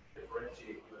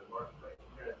differentiate you in the marketplace.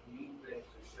 You're going to need things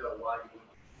to show why you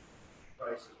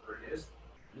price is where it is.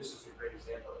 This is a great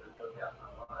example of it. Don't have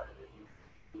online if you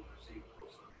receive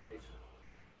full certification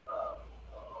on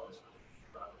this particular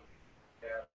project.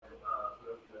 And for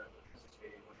those that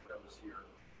participated when I was here,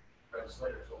 Fred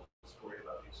Slater told a story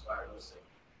about the expired listing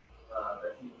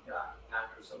that he got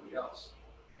after somebody else.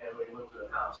 And when he went to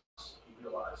the house, he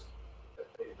realized that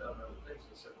they had done other things.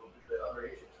 He said, well, the other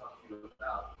agent talked to you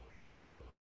about the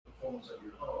performance of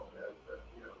your home, that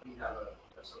we have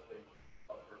something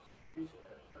called certification,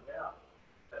 and it turned out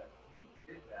that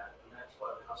he did that, and that's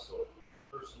why the household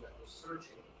person that was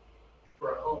searching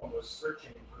for a home was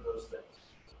searching for those things.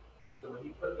 So when he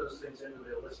put those things into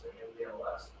their listing in the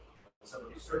MLS, when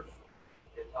somebody searched,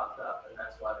 it popped up, and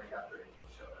that's why they got their agent to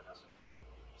show it.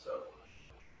 So,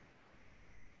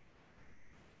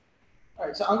 All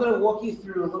right, so I'm going to walk you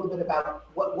through a little bit about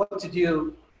what to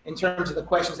do in terms of the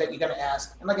questions that you're going to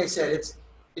ask. And like I said,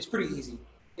 it's pretty easy.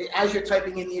 As you're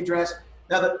typing in the address,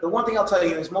 now the one thing I'll tell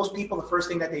you is most people, the first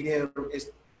thing that they do is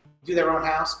do their own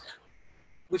house,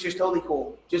 which is totally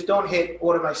cool. Just don't hit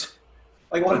order my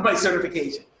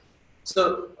certification.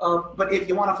 So, but if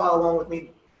you want to follow along with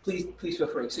me, please feel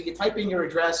free. So you type in your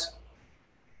address.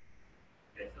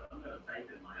 Okay, so I'm gonna type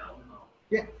in my own home.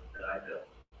 Yeah. That I built.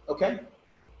 Okay.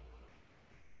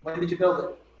 When did you build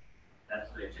it? That's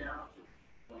the challenge, it's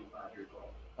 25 years old.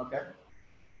 Okay.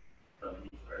 So when you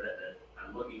start that,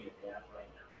 I'm looking at the app right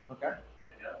now. Okay.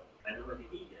 I know what the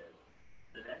heat is.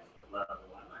 The next level,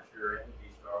 I'm not sure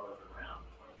Energy Star was around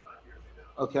 25 years ago.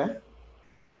 Okay.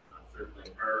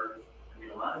 Certainly hers. I mean,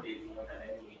 a lot of these ones have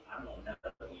energy, I don't know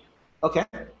nothing. Okay.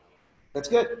 That's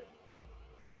good.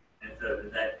 And so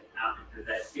does that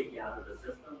kick you out of the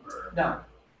system or? No.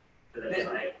 So that's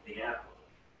like the app.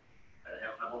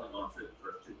 I've only gone through the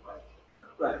first two questions.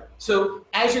 Right. So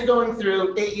as you're going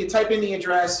through, you type in the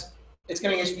address. It's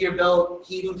going to ask you your bill,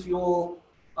 heating, fuel.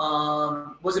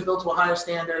 Was it built to a higher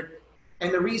standard?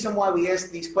 And the reason why we ask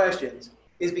these questions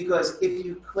is because if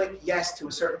you click yes to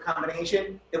a certain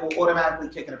combination, it will automatically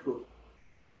kick an approval.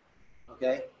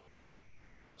 Okay.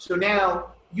 So now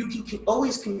you can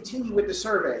always continue with the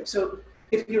survey. So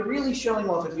if you're really showing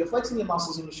off, if you're flexing your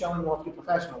muscles and you're showing off your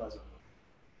professionalism,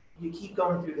 you keep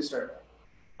going through the survey.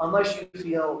 Unless you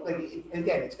feel, like,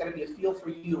 again, it's got to be a feel for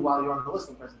you while you're on the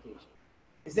listing presentation.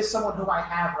 Is this someone who I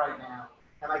have right now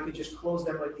and I could just close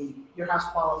them with your house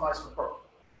qualifies for Pearl?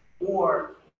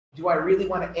 Or do I really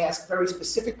want to ask very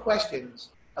specific questions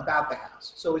about the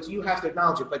house? So you have to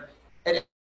acknowledge it, but at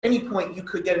any point you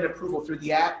could get an approval through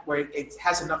the app where it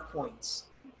has enough points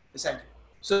to send you.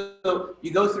 So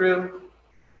you go through,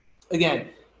 again,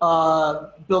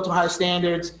 built to high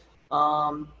standards.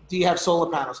 Do you have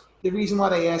solar panels? The reason why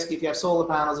they ask you if you have solar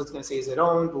panels, it's going to say, is it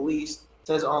owned, leased? It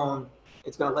says owned.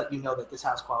 It's going to let you know that this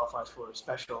house qualifies for a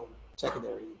special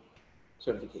secondary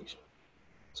certification.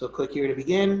 So click here to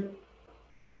begin.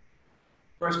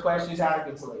 First question is attic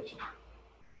insulation.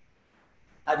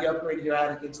 Have you upgraded your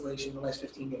attic insulation in the last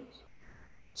 15 years?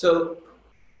 So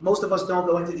most of us don't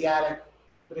go into the attic,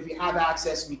 but if you have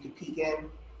access and you can peek in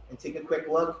and take a quick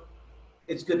look,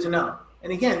 it's good to know.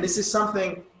 And again, this is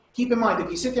something, keep in mind, if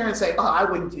you sit there and say, oh, I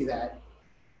wouldn't do that,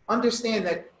 understand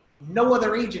that no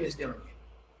other agent is doing it.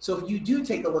 So if you do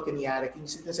take a look in the attic and you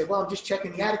sit there and say, well, I'm just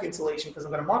checking the attic insulation because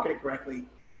I'm going to market it correctly,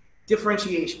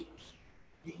 differentiation.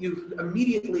 You've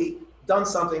immediately done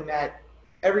something that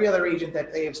every other agent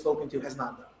that they have spoken to has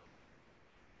not done.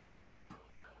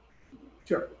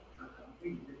 Sure.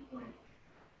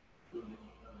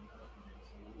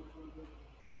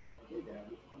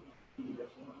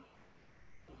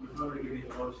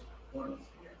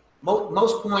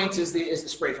 Most points is the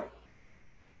spray foam.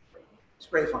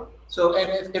 Spray foam. So,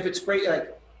 and if it's spray,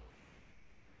 like,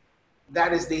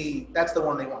 that's the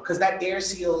one they want because that air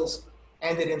seals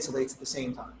and it insulates at the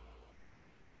same time.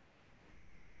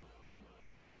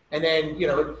 And then, you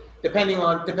know, depending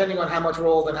on how much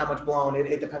rolled and how much blown,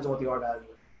 it depends on what the R value is.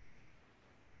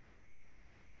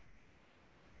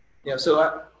 You know,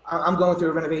 so I'm going through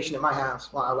a renovation in my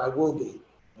house. Well, I will be,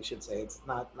 I should say. It's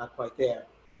not quite there.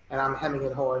 And I'm hemming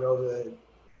and hawing over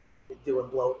doing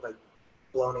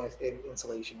blown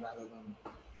insulation rather than,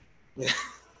 you know,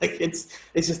 like it's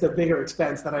just a bigger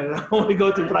expense that I don't want to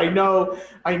go through, but I know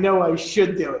I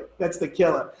should do it. That's the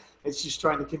killer. It's just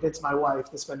trying to convince my wife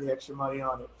to spend the extra money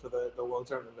on it for the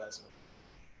long-term investment.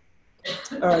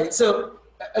 All right, so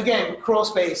again, crawl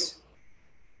space.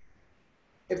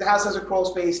 If the house has a crawl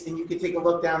space, and you can take a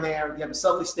look down there, you have a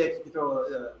selfie stick, you can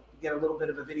throw get a little bit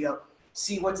of a video,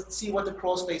 see what the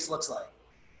crawl space looks like.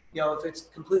 You know, if it's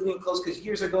completely enclosed, because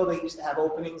years ago they used to have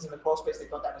openings in the crawl space, they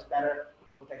thought that was better,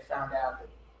 but they found out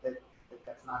that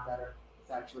that's not better.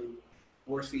 It's actually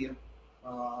worse for you.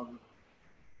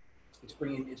 It's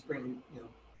bringing you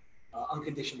know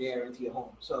unconditioned air into your home.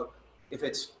 So if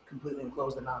it's completely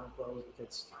enclosed and not enclosed, if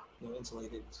it's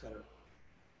insulated, etc.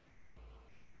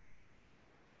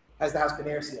 Has the house been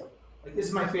air sealed? Like this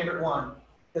is my favorite one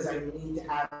because I need to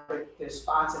have it. There's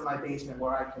spots in my basement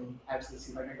where I can absolutely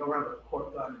see. Like I go around with a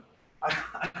cork gun,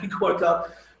 I cork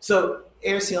up. So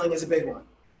air sealing is a big one.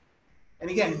 And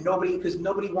again, because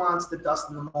nobody wants the dust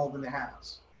and the mold in their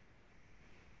house.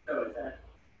 So is that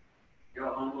your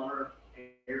homeowner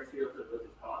air seals it with his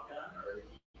caulk gun, or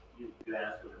you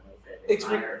ask them and they say they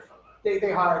hire somebody?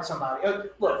 They hired somebody.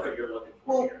 Look, that's what you're looking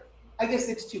for here. I guess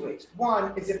it's two ways.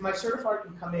 One is if my certifier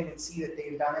can come in and see that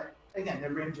they've done it. Again, the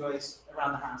rim joist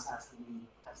around the house has to be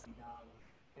done,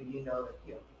 and you know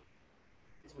that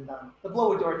it's been done. The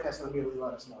blower door test will really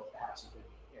let us know if the house has been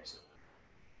air sealed.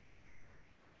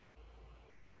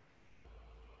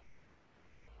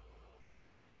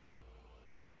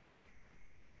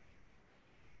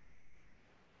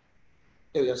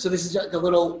 There we go. So this is like a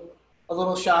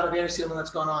little shot of air sealing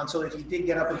that's going on. So if you did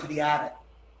get up into the attic,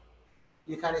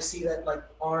 you kind of see that like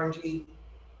orangey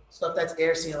stuff that's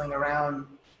air sealing around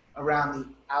the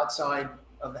outside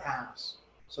of the house.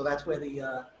 So that's where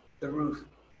the roof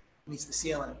meets the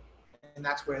ceiling, and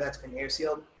that's where that's been air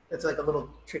sealed. That's like a little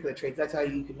trick of the trade. That's how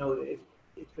you can know if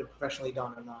it's been professionally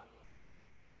done or not.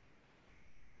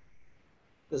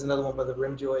 There's another one by the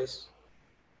rim joist.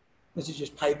 This is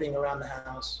just piping around the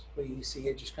house where you see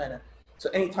it just kind of. So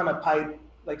anytime I pipe,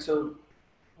 like so,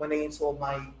 when they installed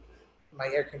my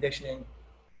air conditioning,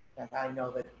 like I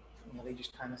know that they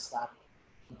just kind of stop.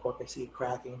 Of course, I see it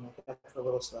cracking. Like that's the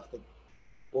little stuff that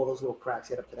all those little cracks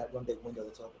get up to that one big window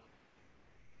that's open.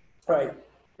 All right,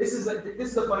 this is a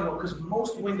funny one because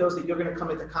most windows that you're going to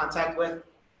come into contact with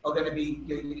are going to be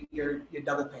your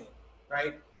double pane,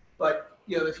 right? But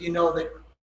if you know that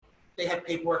they have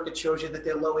paperwork that shows you that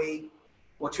they're low 8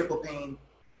 or triple pane,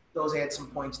 those add some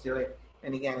points to it.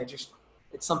 And again, it's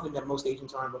something that most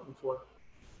agents aren't looking for.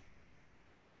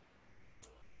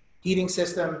 Heating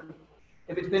system,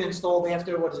 if it's been installed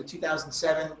after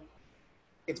 2007,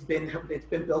 it's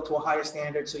been built to a higher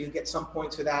standard, so you get some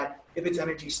points for that. If it's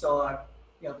Energy Star,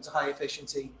 if it's a high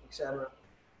efficiency, etc.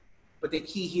 But the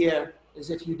key here is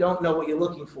if you don't know what you're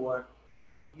looking for,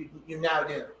 you now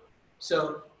do.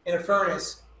 So in a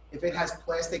furnace, if it has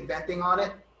plastic venting on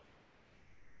it,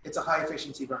 it's a high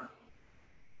efficiency burn.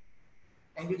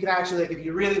 And you can actually, like, if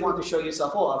you really want to show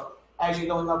yourself off, as you're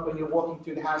going up when you're walking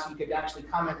through the house, you could actually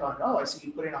comment on, oh, I see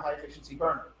you put in a high efficiency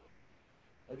burner.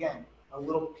 Again, a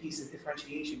little piece of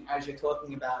differentiation as you're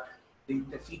talking about the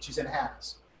features it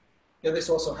has. This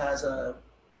also has an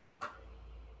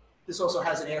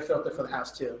air filter for the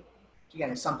house too. Which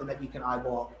again, it's something that you can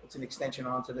eyeball. It's an extension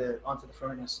onto the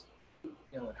furnace.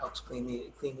 It helps clean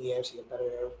the air so you get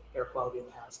better air quality in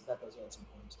the house. And that does add some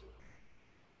points too.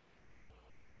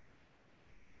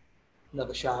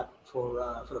 Another shot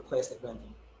for the plastic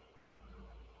venting.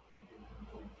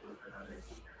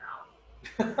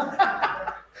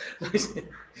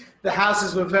 The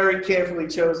houses were very carefully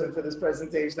chosen for this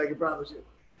presentation, I can promise you.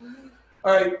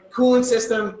 All right, cooling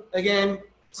system, again,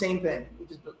 same thing. It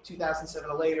was built 2007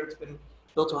 or later. It's been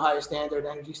built to a higher standard,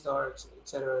 Energy Star, et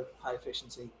cetera, high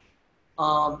efficiency.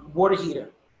 Water heater.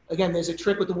 Again, there's a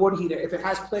trick with the water heater. If it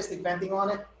has plastic venting on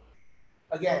it,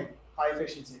 again, high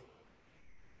efficiency.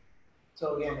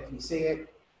 So again, if you see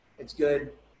it, it's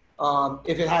good.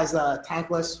 If it has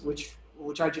tankless,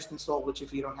 which I just installed, which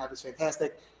if you don't have is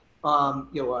fantastic.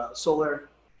 Solar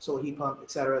heat pump,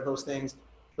 etc. Those things,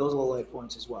 those will add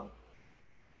points as well.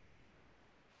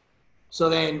 So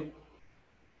then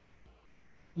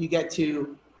you get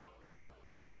to,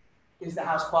 is the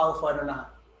house qualified or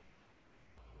not?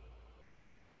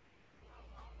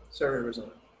 Survey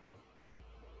result.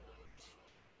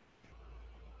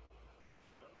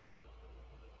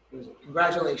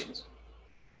 Congratulations.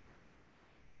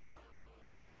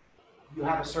 You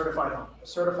have a certified home, a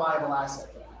certifiable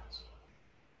asset for the house.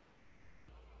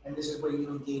 And this is where you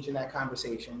engage in that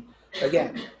conversation.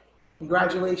 Again,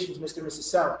 congratulations, Mr. and Mrs.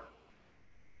 Seller.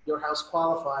 Your house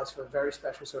qualifies for a very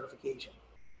special certification.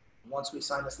 Once we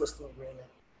sign this listing agreement,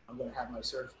 I'm going to have my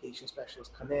certification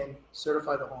specialist come in,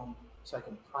 certify the home, so I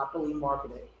can properly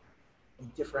market it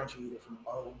and differentiate it from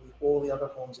all the other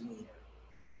homes in the area.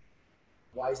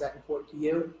 Why is that important to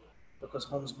you? Because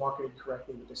homes marketed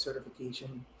correctly with the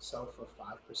certification sell for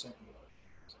 5% more.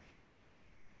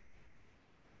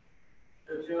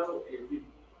 So Joe, if you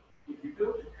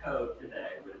built a code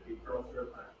today, would it be Pearl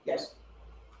certified? Yes.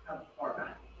 How far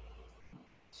back?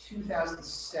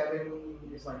 2007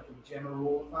 is like the general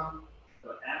rule of thumb. So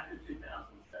after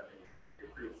 2007, you're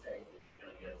pretty safe that you're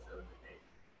going to get a certification.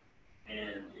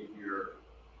 And if you're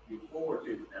before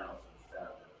 2007,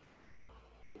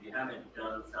 if you haven't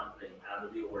done something out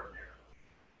of the ordinary,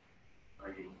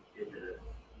 is it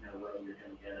no way you're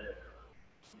going to get it? Or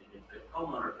if the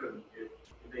homeowner couldn't, if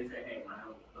they say, hey, my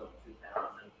home was built in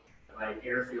 2000, if I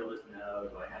air seal this, no.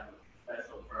 Do I have a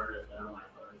special furnace? No, my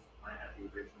furnace might have the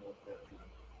original equipment.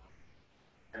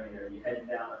 I mean, are you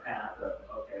heading down the path of,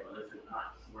 okay, well, this is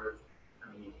not worth,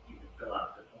 you can fill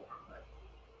out the form, but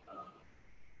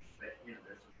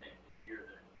there's some things here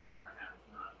that perhaps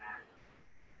not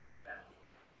accurate.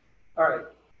 All right.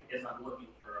 I guess I'm looking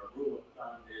for a rule of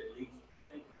thumb to at least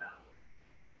think about.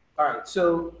 All right,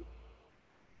 so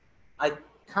I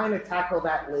kind of tackle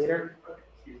that later,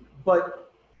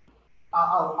 but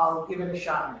I'll give it a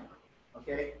shot now,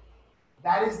 okay?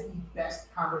 That is the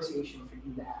best conversation for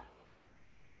you to have,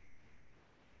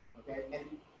 okay? And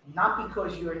not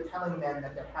because you're telling them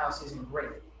that their house isn't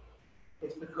great.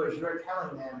 It's because you're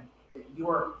telling them that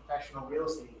you're a professional real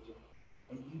estate agent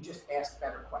and you just ask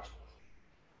better questions.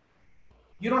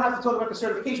 You don't have to talk about the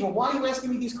certification. Well, why are you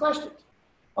asking me these questions?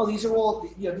 Oh, these are all,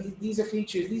 these are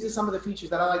features. These are some of the features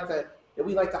that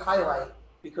we like to highlight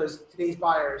because today's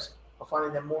buyers are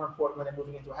finding them more important when they're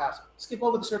moving into a house. Skip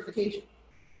over the certification.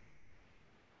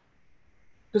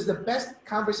 Because the best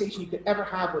conversation you could ever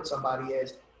have with somebody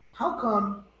is, how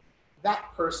come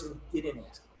that person didn't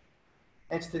ask?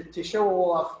 And it's to show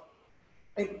off,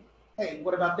 hey,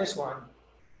 what about this one?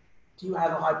 Do you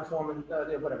have a high performance,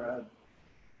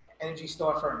 Energy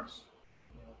Star furnace?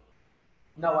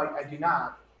 No, I do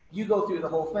not. You go through the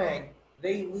whole thing.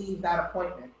 They leave that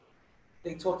appointment.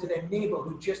 They talk to their neighbor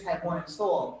who just had one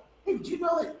installed. Hey, did you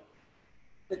know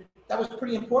that was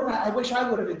pretty important? I wish I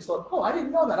would have installed. Oh, I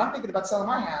didn't know that. I'm thinking about selling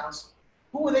my house.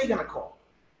 Who are they going to call?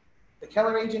 The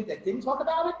Keller agent that didn't talk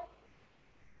about it?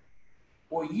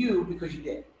 Or you because you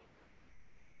did?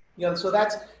 So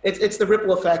it's the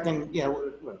ripple effect, and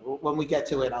when we get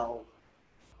to it, I'll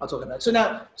talk about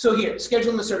it. So here,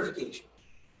 scheduling the certification.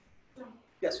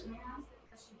 Yes. May I ask a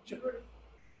question? Sure.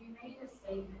 You made a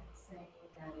statement saying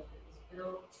that if it was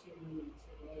built to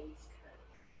today's code,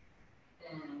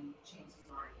 then chances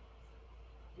are it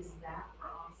is. Is that for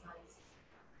on-sites?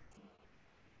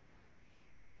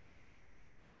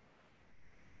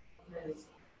 Because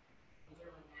you're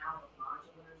doing now with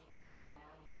modulars,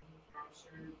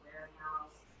 manufactured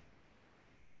warehouse,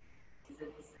 is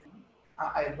it the same?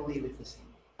 I believe it's the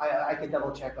same. I can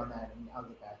double check on that and I'll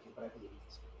get back to you, but I believe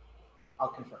it's the same. I'll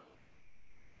confirm.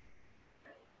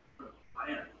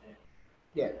 I understand.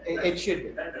 Yeah, it should be.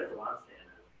 That there's a lot of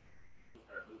standards.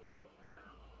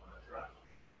 On a truck,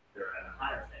 they're at a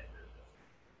higher standard.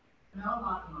 I know a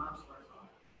lot of modulars are.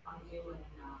 I'm doing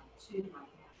two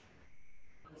right now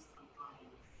with some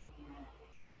clients,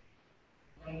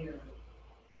 and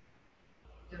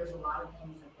there's a lot of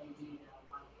things that they do that a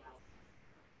lot of guys.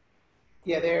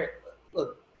 Yeah,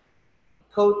 look,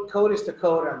 code is to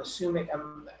code. I'm assuming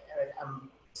I'm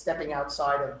stepping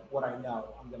outside of what I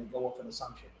know. I'm going to go off an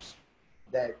assumption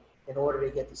that in order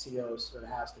to get the COs, it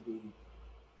has to be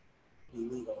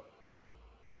legal.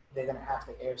 They're going to have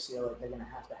to air seal it. They're going to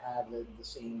have the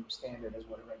same standard as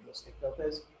what a regular stick built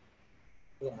is.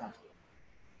 They're going to have to.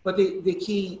 But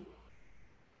the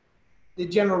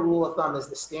general rule of thumb is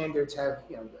the standards have,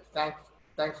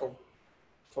 thankfully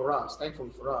for us,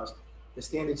 the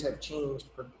standards have changed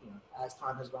as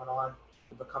time has gone on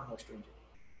to become more stringent.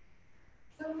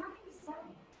 So how do you say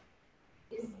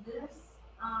that? Is this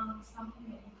something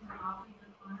that you can offer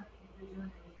your client if they're doing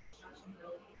a construction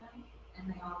build with them and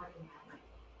they already have it,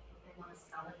 if they want to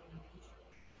sell it in the future?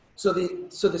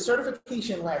 So the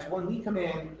certification lasts, when we come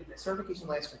in, the certification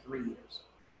lasts for 3 years.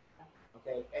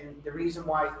 Okay, and the reason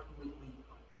why we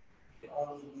can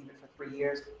only leave it for 3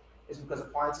 years is because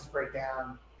appliances break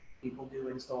down, people do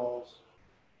installs,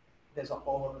 there's a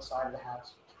hole in the side of the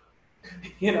house.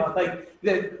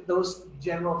 Those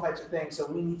general types of things. So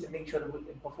we need to make sure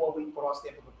that before we put our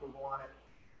stamp of approval on it,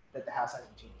 that the house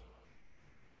hasn't changed.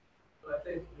 But I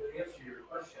think the answer to your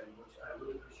question, which I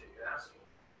really appreciate you asking,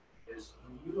 is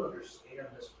when you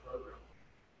understand this program,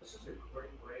 this is a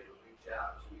great way to reach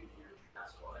out to your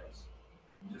past clients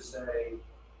to say,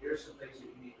 here's some things that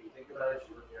you need to think about as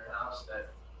you look at your house that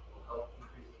will help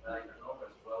increase the value of your home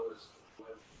as well as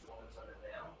with the one that's under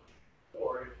now.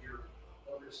 Or if you're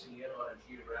focusing in on a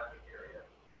geographic area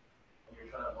and you're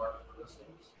trying to market for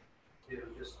listings, to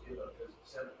just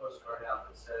send a postcard out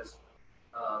that says,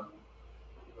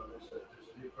 there's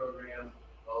a new program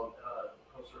called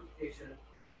home certification.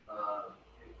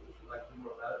 If you'd like to know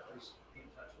more about it, please keep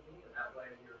in touch with me, and that way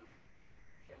you're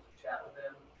able to chat with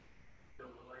them,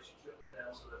 build a relationship with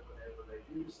them, so that whenever they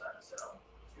do decide to sell,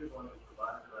 you're the one who's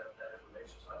providing that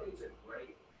information. So I think it's a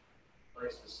great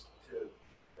place to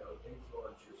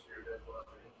influence your sphere of influence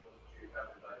or influence your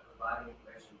geographic by providing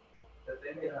information that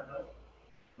they may not know,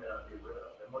 may not be aware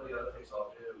of. And one of the other things I'll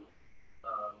do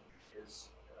is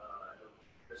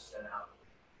just send out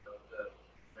the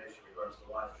information in regards to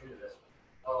the live stream of this.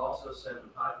 I'll also send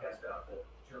the podcast out that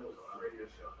Joe was on a radio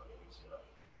show a couple weeks ago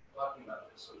talking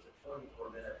about this. So it's a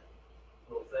 24-minute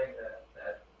little thing that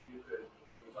you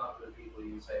talk to the people,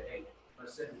 you say, hey, I'm going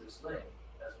to send you this link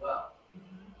as well.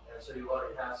 And so you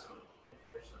already have some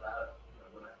information about it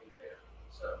when I get there.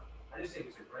 So I just think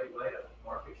it's a great way to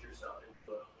market yourself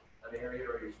into a an area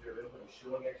or you're driven and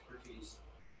showing expertise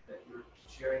that you're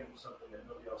sharing something that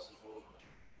nobody else is over.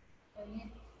 And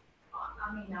then,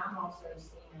 I mean, I'm also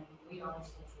seeing, we are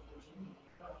Central Virginia,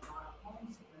 but a lot of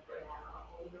homes that they have are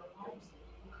older homes, and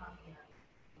you come here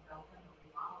and help them and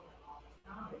remodel them all the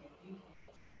time, and you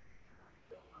can,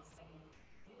 I'm saying,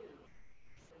 you,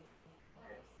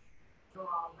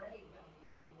 you're already going to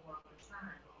be more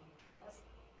return on your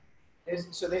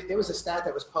investment. So there was a stat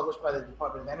that was published by the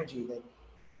Department of Energy that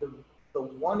the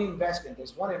one investment,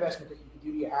 there's one investment that you can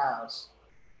do to your house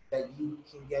that you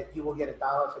will get a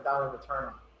dollar for dollar return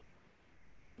on.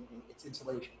 It's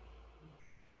insulation.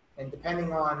 And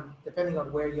depending on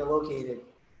where you're located,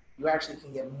 you actually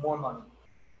can get more money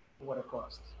for what it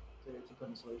costs to put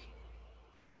insulation.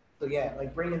 So yeah,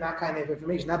 like bringing that kind of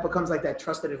information, that becomes like that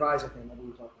trusted advisor thing that we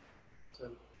were talking about.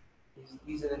 So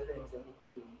these are the things that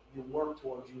you work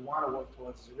towards, you want to work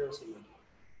towards as a real estate agent.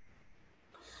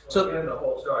 So again, the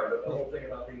whole thing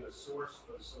about being the source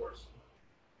for the source.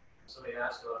 Somebody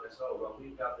asked about this, oh, well,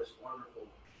 we've got this wonderful,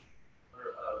 a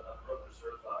broker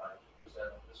certified,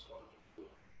 present this wonderful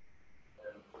tool.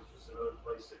 And it's just another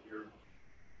place that you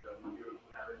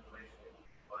have information and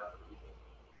provide for people.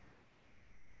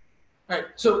 All right,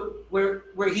 so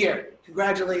we're here.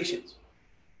 Congratulations.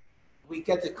 We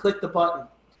get to click the button,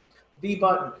 the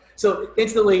button. So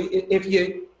instantly, if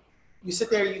you sit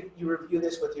there, you review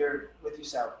this with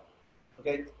yourself.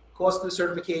 Okay, cost of the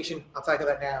certification, I'll tell you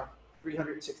that now,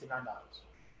 $369.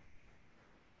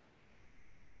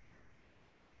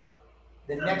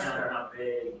 The Doesn't next matter how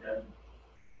big,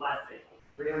 flat big.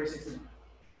 $369.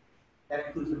 That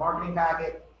includes the marketing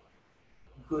packet,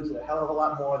 includes a hell of a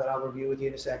lot more that I'll review with you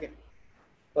in a second.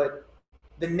 But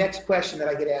the next question that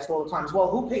I get asked all the time is,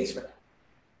 well, who pays for that?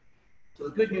 So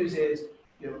the good news is,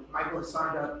 Michael has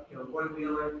signed up, Roy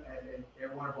Wheeler, and they're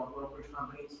one of our brokerage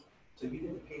companies. So you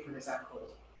get to pay for this at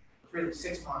closing. For really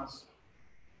 6 months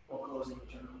or closing the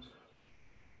general reserve.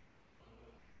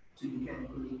 So you can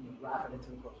include, wrap it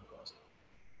into the closing cost.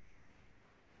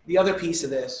 The other piece of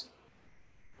this,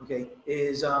 okay,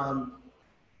 is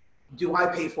do I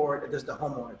pay for it or does the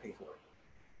homeowner pay for it?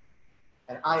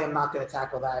 And I am not going to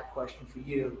tackle that question for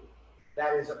you.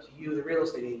 That is up to you, the real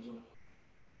estate agent,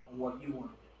 on what you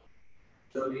want to do.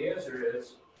 So the answer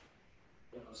is,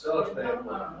 and that's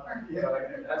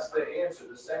the answer.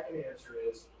 The second answer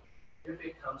is, if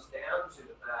it comes down to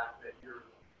the fact that you're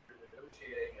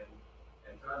negotiating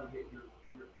and trying to get your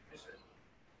commission,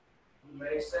 you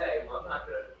may say, well, I'm not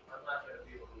gonna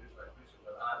be able to use my commission,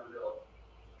 but I will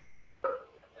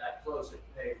at closing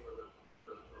pay for the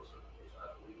pro certification.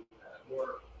 I believe that.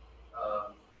 Or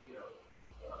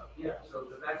so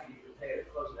the fact that you can pay it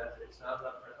at closing, it's not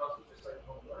enough for cost, it's just like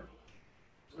home learning.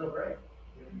 It's no brainer.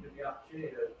 You get the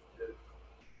opportunity to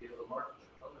be able to market your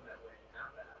home in that way and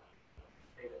have that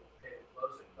pay at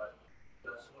closing. But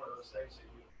that's one of those things that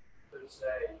you could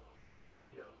say,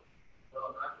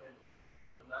 well, I'm not going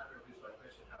to reduce my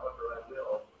commission. However, I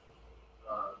will,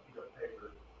 pay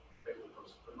for the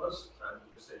closing. But most of the time,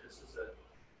 you can say this is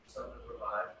something to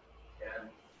provide, and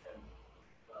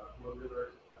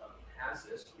Wheeler has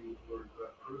this. We're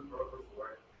approved broker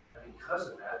for it, and because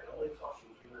of that, it only costs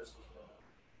you $300.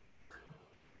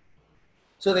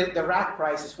 So the rack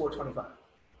price is $425.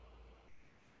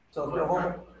 So if your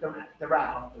home, the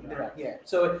rack, yeah.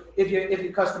 So if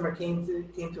your customer came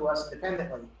to us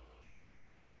independently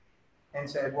and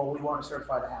said, well, we want to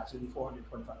certify the house, it'd be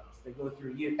 $425. They go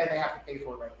through you, and they have to pay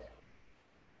for it right there.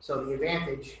 So the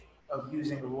advantage of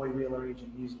using a Roy Wheeler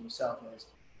agent, using yourself, is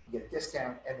you get a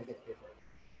discount and they get to pay for it.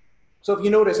 So if you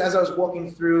notice, as I was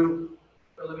walking through,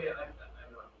 So let me, I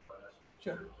know I'm quite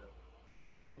sure.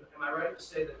 Am I right to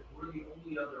say that we're the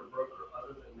only other broker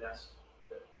other than Nest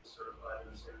that is certified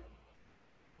in this area?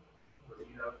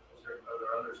 Are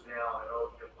there others now? I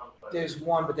know you have one, but There's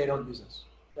one, but they don't use us.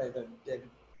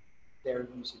 Their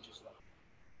usage is low.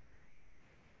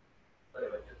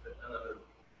 anyway, just another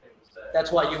thing to say.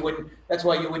 That's why you wouldn't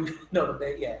know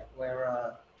that. Yeah,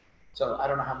 where so I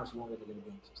don't know how much longer they're going to be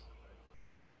in the system.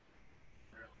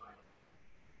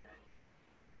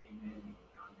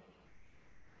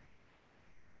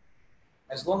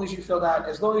 As long as you filled out,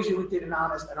 as long as you did an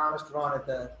honest run at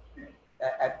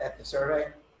the survey,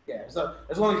 yeah. So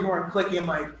as long as you weren't clicking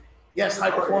like, yes,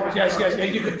 high performance, yes,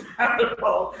 you could have it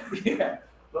all. Yeah,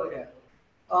 but yeah.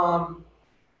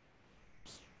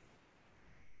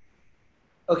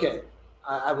 Okay,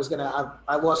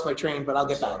 I lost my train, but I'll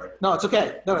get back. No, it's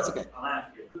okay. No, it's okay. I'll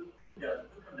ask you, who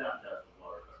comes out and does the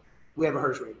Florida? We have a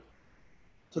Hirsch rating.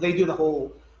 So they do the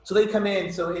whole, so they come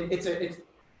in, so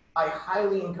I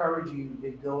highly encourage you to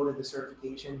go to the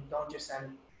certification. Don't just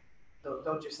send the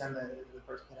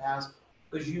person to the house.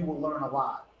 because you will learn a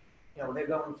lot. You know, they're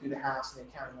going through the house and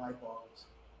they're counting light bulbs.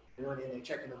 They're going in, they're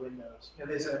checking the windows. You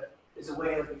know, there's a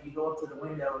way of if you go up to the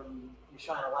window and you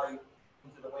shine a light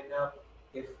into the window,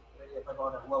 if I'm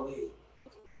on a low E,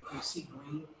 if you see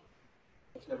green,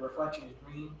 if the reflection is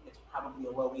green, it's probably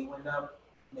a low E window.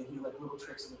 And they do like little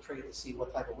tricks in the trade to see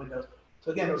what type of windows.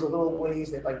 So again, there's a little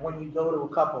ways that like when you go to a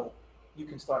couple, you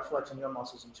can start flexing your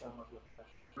muscles and showing off your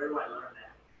profession. Where do I learn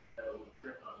that? So,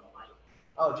 trip on the light.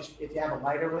 Oh, just if you have a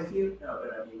lighter with you? No,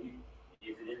 but I mean,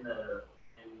 is it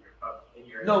in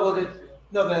your? No, well,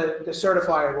 the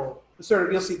certifier will,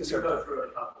 you'll see the You go certifier. through it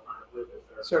a couple times with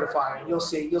the Certifier, you'll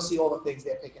see all the things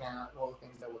they're picking out, and all the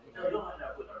things they're looking So at. you'll end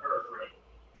up with a HERS rating,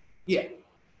 Yeah,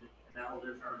 and that will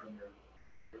determine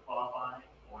your qualifying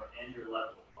and your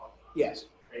level of qualifying. yes.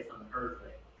 Based on the HERS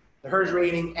rating. The HERS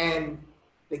rating and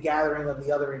the gathering of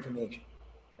the other information.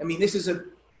 I mean, this is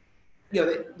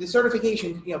the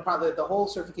certification, probably the whole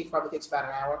certification probably takes about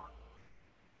an hour.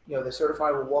 The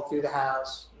certifier will walk through the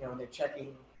house, and they're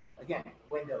checking, again,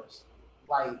 windows,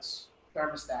 lights,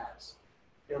 thermostats.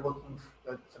 They're looking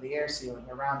for the air sealing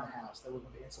around the house. They're looking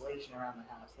for insulation around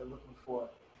the house. They're looking for,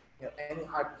 any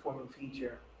high performing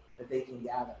feature that they can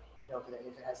gather, if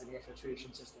it has an air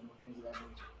filtration system or things of that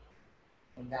nature.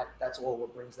 And that's all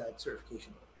what brings that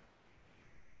certification.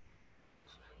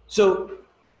 So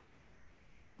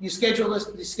you schedule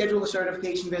a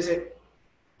certification visit.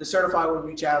 The certifier will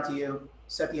reach out to you,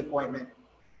 set the appointment.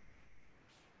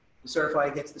 The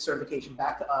certifier gets the certification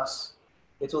back to us,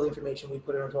 gets all the information, we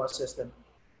put it into our system,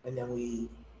 and then we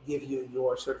give you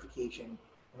your certification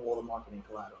and all the marketing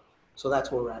collateral. So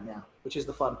that's where we're at now, which is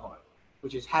the fun part,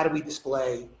 which is how do we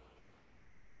display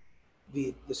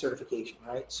the certification,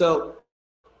 right? So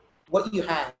what you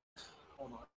have,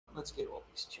 hold on, let's get all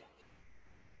these checked.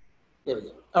 There we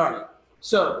go. All right,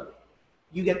 so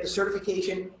you get the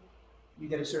certification, you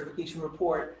get a certification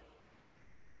report,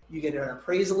 you get an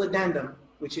appraisal addendum,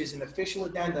 which is an official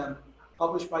addendum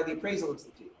published by the Appraisal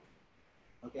Institute.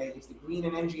 Okay, it's the Green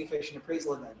and Energy Efficient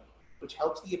Appraisal Addendum, which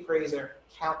helps the appraiser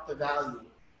count the value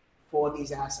for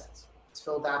these assets. It's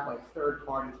filled out by a third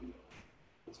party for you.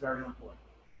 It's very important.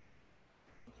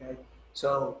 Okay,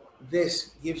 so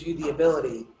this gives you the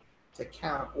ability to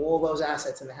count all those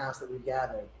assets in the house that we've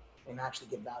gathered and actually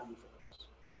get value for those.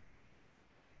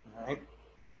 All right.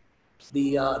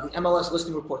 The MLS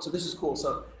listing report. So this is cool.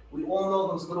 So we all know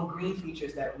those little green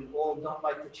features that we all don't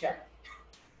like to check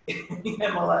in the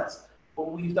MLS.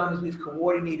 What we've done is we've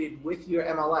coordinated with your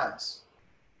MLS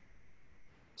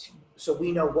so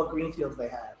we know what green fields they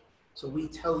have. So we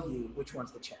tell you which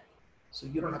ones to check. So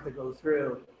you don't have to go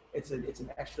through. It's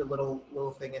an extra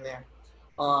little thing in there.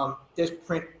 There's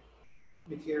print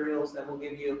materials that we'll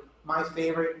give you. My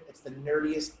favorite, it's the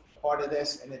nerdiest part of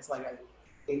this, and it's like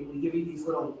we give you these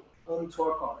little home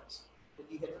tour cards that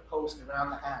you get to post around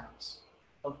the house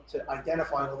to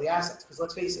identify all the assets. Because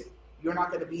let's face it, you're not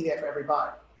going to be there for every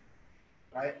buyer,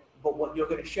 right? But what you're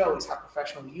going to show is how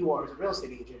professional you are as a real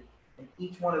estate agent, and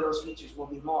each one of those features will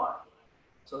be marked.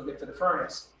 So they'll get to the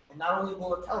furnace, and not only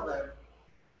will it tell them,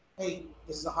 hey,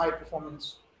 this is a high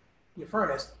performance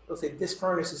furnace, they'll say this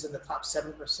furnace is in the top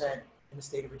 7% in the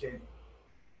state of Virginia.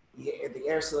 The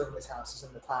air sealing in this house is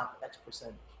in the top X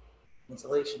percentage.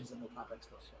 Insulation is in the top X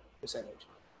percentage.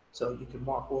 So you can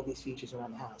mark all these features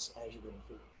around the house as you're going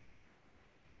through.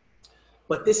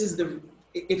 But this is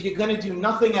if you're going to do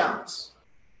nothing else,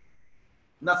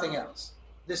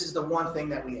 this is the one thing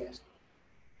that we ask.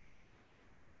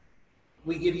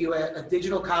 We give you a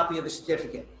digital copy of the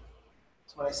certificate.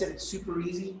 So when I said it's super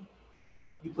easy,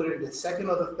 you put it in the second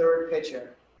or the third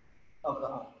picture of the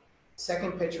home.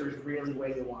 Second picture is really where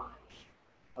you want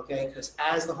it, okay? Because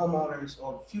as the homeowners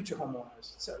or future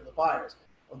homeowners, so the buyers,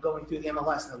 are going through the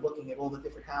MLS and they're looking at all the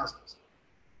different houses,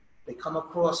 they come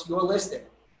across your listing,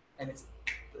 and it's,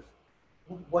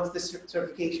 what's this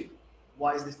certification?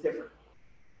 Why is this different?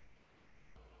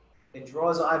 It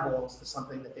draws eyeballs to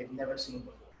something that they've never seen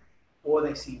before, or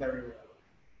they see very rarely.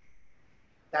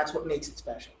 That's what makes it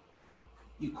special.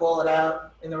 You call it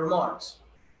out in the remarks.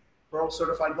 World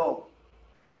Certified Gold,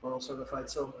 World Certified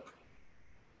Silver,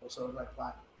 World Certified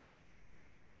Platinum.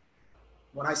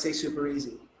 When I say super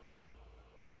easy,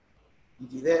 you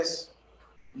do this,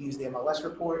 you use the MLS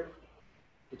report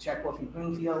to check off your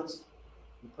green fields,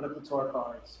 you put up the tour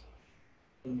cards,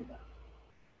 and you're done.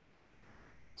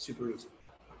 Super easy.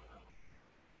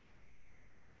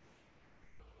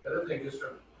 The other thing is,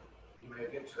 you may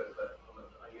get to it, but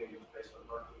I gave you based on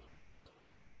marketing.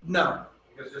 No.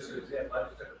 Because just an example, I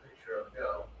just took a picture of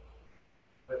Joe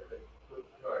with the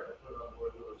card, I put it on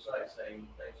board the website saying,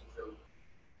 thanks for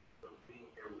being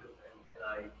here with, and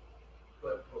I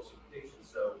put full certification.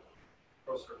 So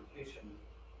pro certification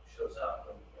shows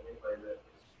up, and anybody that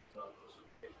is on pro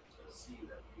certification is gonna see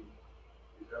that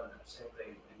you've done that. Same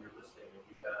thing in your listing, if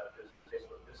you've got a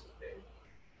Facebook business page,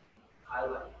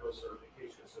 highlight pro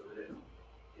certification so that it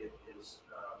is,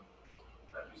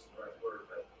 not using the right word,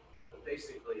 but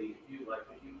basically, if you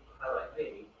highlight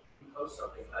me, you post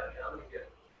something, I'm gonna get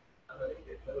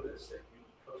notice that you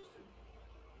posted,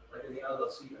 like in the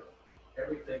LLC,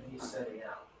 everything he's sending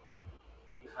out,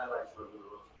 he highlights Road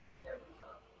Wheeler every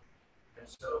time. And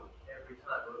so every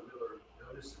time Road Wheeler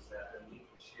notices that, then we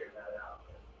can share that out.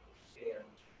 And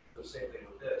the same thing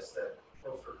with this, that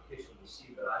pro certification, you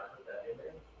see that I put that in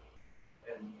there,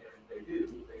 and if they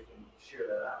do, they can share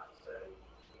that out and say,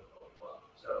 well,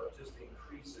 so it just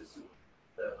increases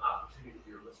the opportunity for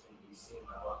your listing to be seen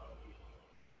by a lot more people.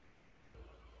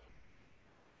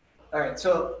 All right,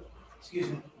 so, excuse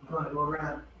me, I'm going to go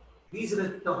around. These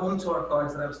are the home tour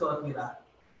cards that I was talking about.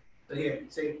 So here,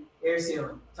 say air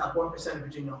sealing, top 1% of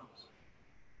Virginia homes.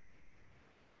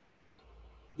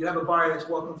 You have a buyer that's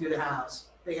walking through the house.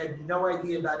 They had no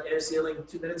idea about air sealing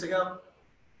 2 minutes ago.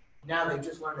 Now they've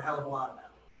just learned a hell of a lot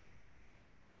about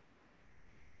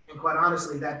it. And quite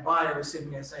honestly, that buyer is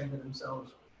sitting there saying to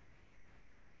themselves,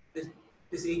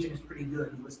 this agent is pretty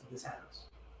good, he listed this house.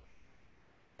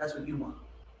 That's what you want,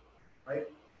 right?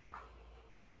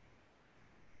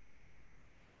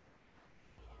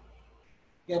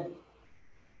 You have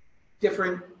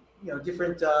different, what do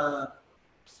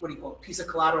you call it, piece of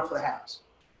collateral for the house.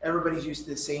 Everybody's used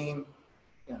to the same,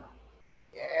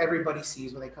 everybody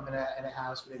sees when they come in a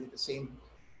house, they get the same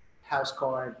house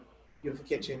card, beautiful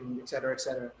kitchen, et cetera, et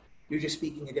cetera. You're just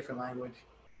speaking a different language.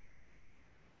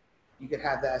 You could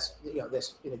have this,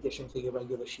 this in addition to your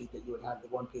regular sheet that you would have the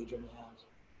one page in the house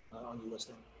on your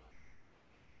listing.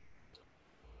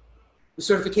 The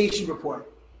certification report.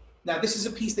 Now, this is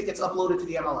a piece that gets uploaded to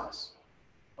the MLS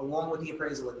along with the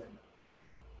appraisal addendum.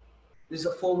 This is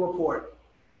a full report.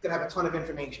 It's going to have a ton of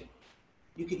information.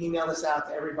 You can email this out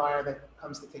to every buyer that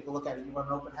comes to take a look at it. You run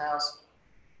an open house,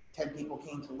 10 people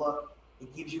came to look.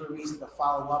 It gives you a reason to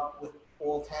follow up with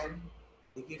all 10.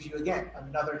 It gives you, again,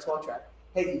 another talk track.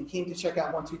 Hey, you came to check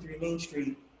out 123 Main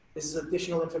Street. This is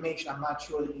additional information I'm not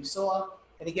sure that you saw.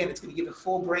 And again, it's going to give a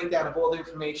full breakdown of all the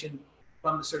information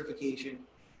from the certification,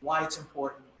 why it's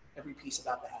important, every piece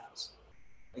about the house.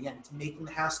 Again, it's making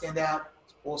the house stand out.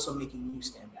 It's also making you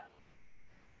stand out.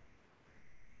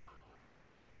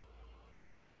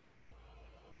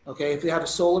 Okay, if you have a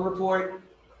solar report,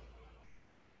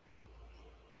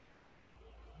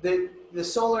 the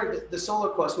solar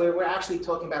cost, we're actually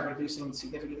talking about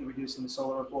significantly reducing the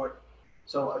solar report.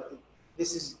 So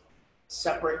this is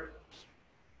separate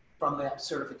from that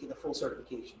the full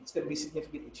certification. It's going to be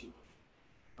significantly cheaper.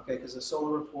 Okay, because the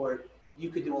solar report, you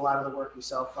could do a lot of the work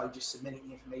yourself by just submitting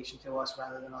the information to us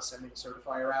rather than us sending a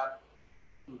certifier out.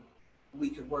 We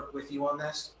could work with you on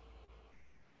this.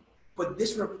 But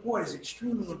this report is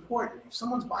extremely important. If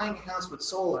someone's buying a house with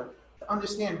solar, to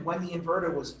understand when the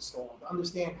inverter was installed, to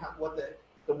understand what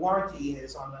the warranty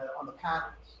is on the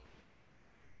panels,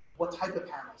 what type of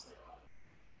panels they are.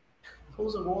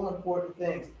 Those are all important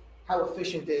things. How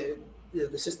efficient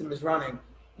the system is running.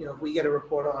 If we get a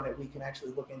report on it, we can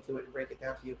actually look into it and break it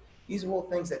down for you. These are all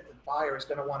things that the buyer is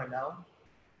going to want to know.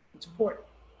 It's important.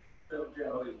 So,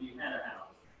 Joe, if you had a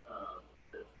house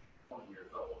that's 20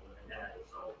 years old and it had a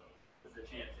solar, there's a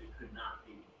chance it could not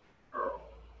be Earl.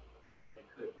 It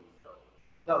could be solar.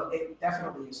 No, it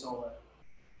definitely is solar.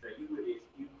 So you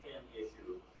can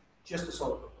issue Just a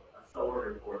solar report. a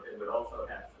solar report that would also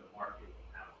have some market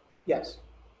out. Yes.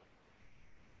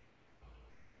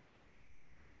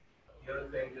 The other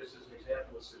thing, just as an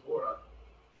example, is Segura.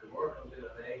 Segura comes in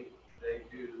and they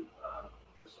do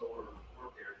the solar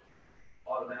work there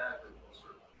automatically,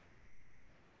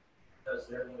 because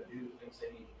they're going to do things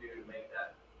they need to do to make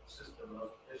that system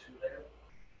most efficient there.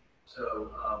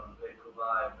 So they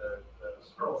provide the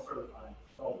Pearl certified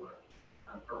solar,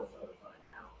 not Pearl certified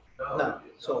house.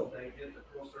 They get the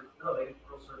Pearl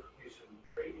certification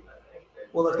rating, I think.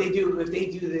 Well, if they do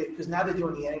because now they're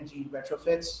doing the energy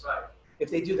retrofits. Right. If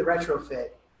they do the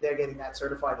retrofit, they're getting that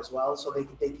certified as well, so they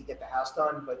can get the house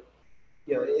done. But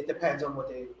it depends on what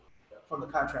they from the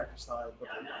contractor side. Yeah,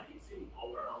 I mean, I can see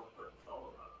older homes putting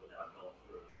solar up without going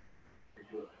through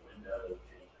redoing the windows,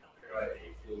 changing out their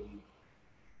AC.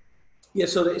 Yeah,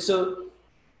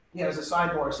 as a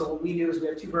sidebar, so what we do is we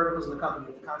have two verticals in the company: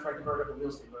 we have the contractor vertical, real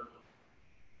estate vertical.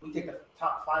 We take the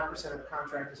top 5% of the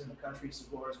contractors in the country.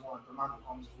 Segura is one, Vermont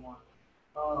Homes is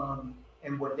one,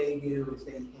 and what they do is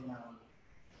they can,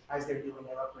 as they're doing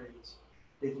their upgrades,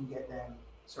 they can get them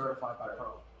certified by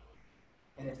Pearl.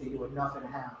 And if they do enough in a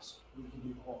house, we can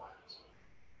do the whole house.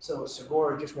 So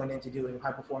Segura just went into doing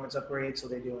high performance upgrades, so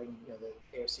they're doing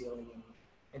the air sealing and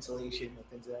insulation and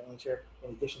things of that nature,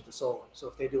 in addition to solar. So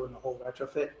if they're doing the whole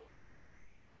retrofit.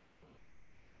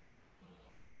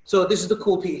 So this is the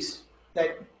cool piece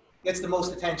that gets the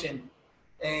most attention,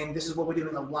 and this is what we're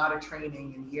doing a lot of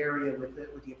training in the area with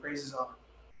the appraisers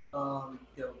on.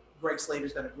 Greg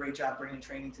Slater's done a great job bringing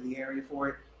training to the area for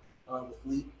it with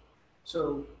LEAP.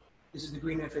 So this is the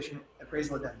Green and Efficient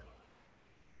Appraisal Addendum.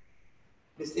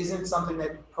 This isn't something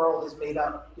that Pearl has made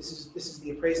up. This is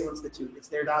the Appraisal Institute. It's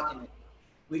their document.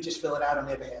 We just fill it out on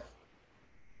their behalf.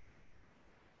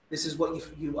 This is what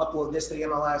you upload this to the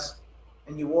MLS,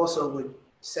 and you also would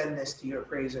send this to your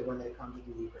appraiser when they come to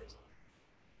do the appraisal.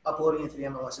 Uploading it to the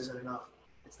MLS isn't enough.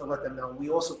 It's to let them know. We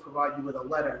also provide you with a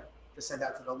letter to send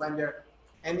out to the lender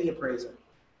and the appraiser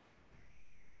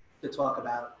to talk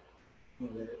about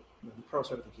the Pro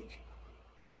certification.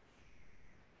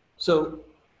 So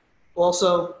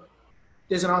also,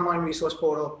 there's an online resource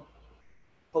portal,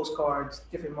 postcards,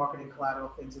 different marketing collateral,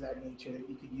 things of that nature that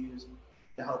you could use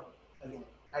to help, again,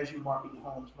 as you market your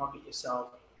homes, market yourself,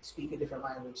 speak a different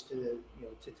language to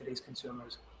to today's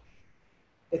consumers.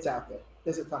 It's out there.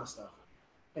 There's a ton of stuff.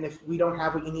 And if we don't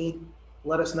have what you need,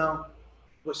 let us know.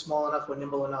 We're small enough, we're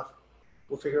nimble enough.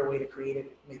 We'll figure a way to create it.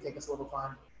 It may take us a little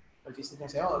time. But if you sit there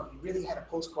and say, oh, you really had a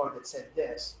postcard that said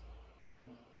this,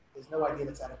 there's no idea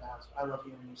that's out of bounds. I love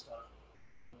hearing new stuff.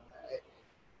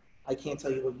 I can't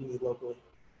tell you what you need locally.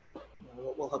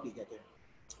 We'll help you get there.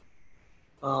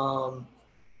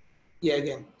 Yeah,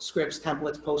 again, scripts,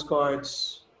 templates,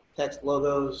 postcards, text,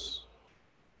 logos,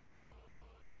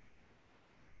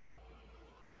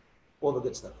 all the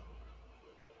good stuff.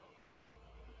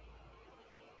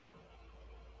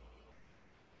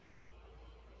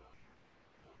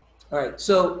 All right,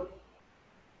 so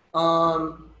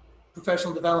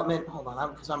professional development. Hold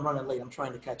on, because I'm running late. I'm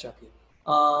trying to catch up here.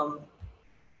 Hold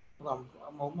on,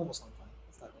 I'm almost on time.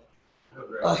 It's not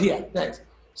bad. Yeah, thanks.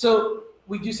 So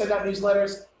we do send out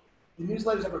newsletters. The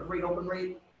newsletters have a great open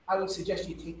rate. I would suggest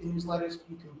you take the newsletters.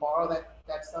 You can borrow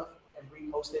that stuff and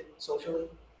repost it socially.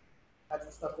 That's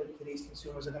the stuff that today's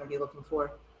consumers are going to be looking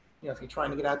for. If you're trying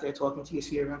to get out there talking to your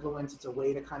sphere of influence, it's a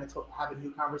way to kind of have a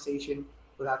new conversation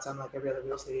without sounding like every other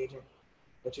real estate agent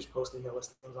that's just posting their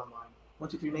listings online.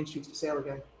 123 Main Street's for sale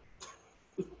again.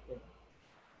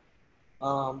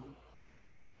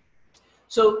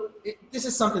 This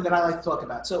is something that I like to talk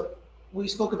about. So we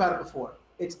spoke about it before.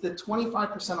 It's the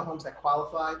 25% of homes that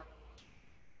qualify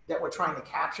that we're trying to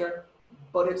capture,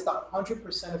 but it's the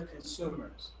 100% of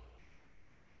consumers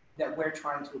that we're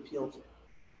trying to appeal to.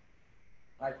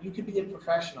 Right? You could be a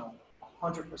professional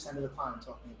 100% of the time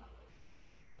talking about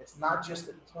it. It's not just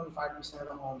the 25% of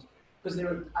the homes, because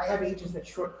I have agents that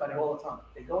shortcut it all the time.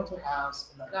 They go into a house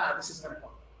and they're like, this isn't going to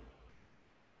work.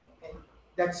 And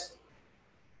that's,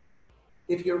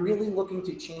 if you're really looking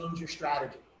to change your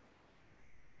strategy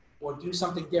or do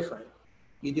something different,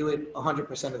 you do it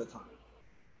 100% of the time.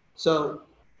 So,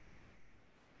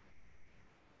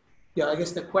 I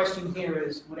guess the question here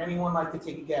is, would anyone like to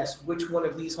take a guess which one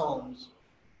of these homes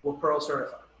will Pearl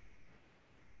certify?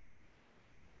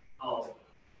 Oh,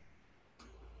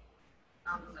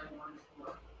 I was like 1 and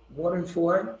 4. 1 and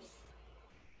 4?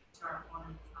 Start 1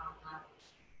 and 5.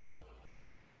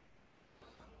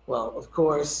 Well, of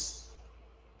course.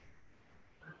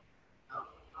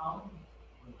 Oh.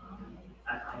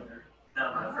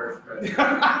 Not my first question.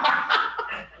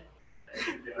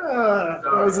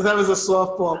 That was a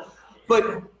softball,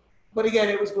 but again,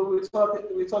 it was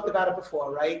we talked about it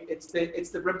before, right? It's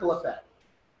the ripple effect.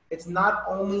 It's not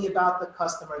only about the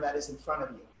customer that is in front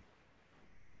of you.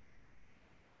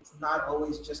 It's not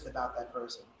always just about that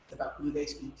person. It's about who they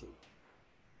speak to.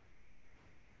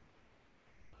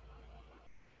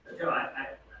 So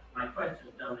my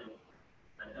questions don't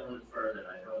infer that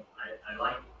I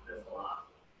like this a lot.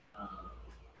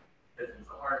 Because it's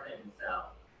a hard thing to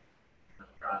sell.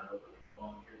 I've tried over a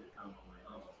long period of time on my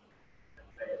own and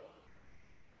failed.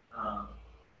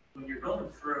 When you're going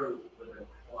through with a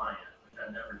client, which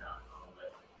I've never done on a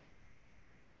listing,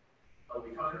 are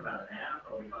we talking about an app?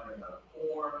 Are we talking about a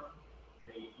form?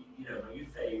 When you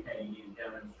say, hey, you need to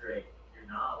demonstrate your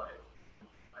knowledge,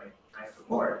 I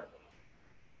support it.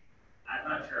 I'm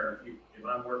not sure if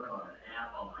I'm working on an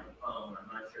app on my phone, I'm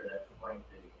not sure that's quite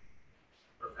the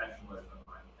professionalism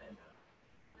I'm thinking.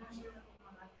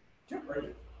 Sure.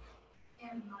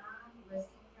 In my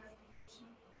listing presentation,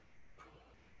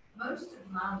 most of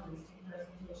my listing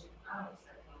presentation, I don't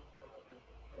set them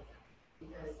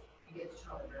because you get to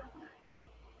trouble around that.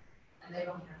 And they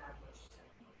don't care how much you say.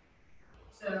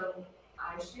 So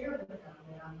I share with them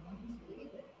that I'm going to leave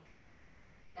it.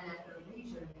 And at their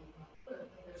leisure, they can put it,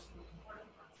 but there's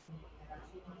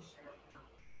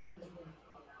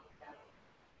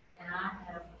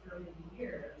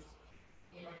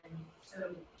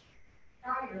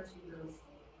prior to real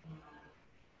estate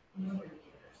in the newer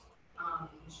years,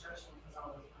 construction has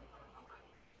always been part of my life.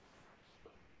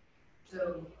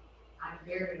 So I'm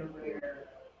very aware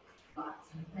of lots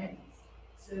of things.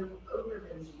 So over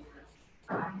those years,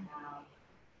 I have,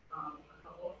 a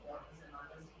couple of forms in my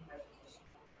listing presentation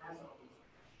as always.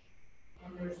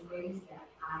 And there's ways that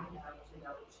I know to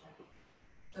double check.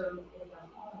 So if a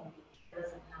home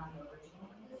doesn't have the original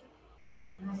visit,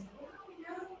 and I say, well, you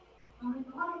know,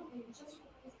 why they just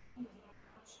replaced the windows,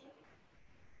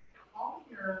 all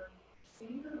your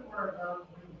standard or above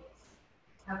windows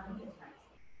have window tags.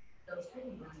 They'll tell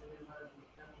you when they're remote,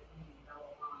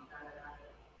 double on, da da da.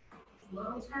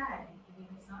 Low tag, I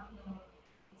mean, it's not,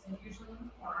 it's usually in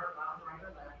the corner, bottom right or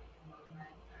left, and low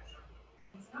manufacturer.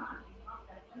 It's not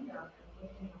that window, and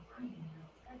within the frame,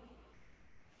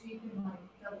 so you can like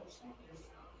double check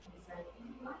yourself and say,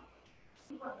 you know what,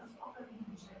 see what, let's walk over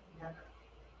and check together.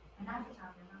 And at the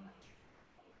time, remember.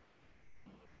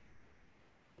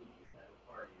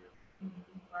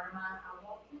 Part of my, I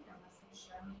walked in and I said,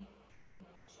 show me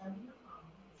your home.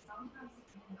 And sometimes,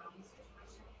 depending on the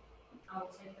situation, I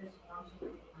will take those forms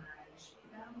with me when I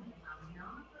initially go, and if I'm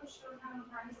not real sure how to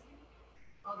price it,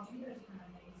 I'll do those kind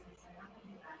of things and say, I'm gonna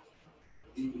get back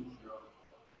to you.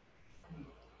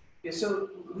 Yeah, so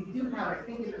we do have, I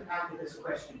think in the packet, this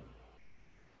question.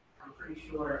 I'm pretty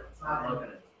sure it's not. I'm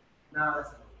looking at it. No,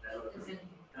 that's not. Is it,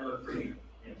 That looks pretty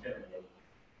intimidating.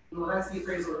 Well, that's the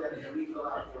appraisal that we fill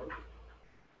out for.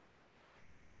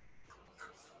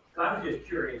 So I was just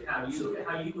curious how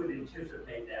you would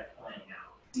anticipate that playing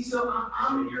out. See, so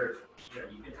I mean, you're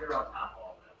on top of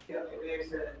all that. yeah,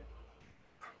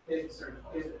 here's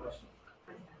the question.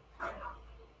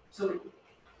 So,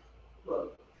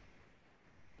 look,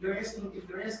 if you're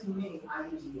asking me, I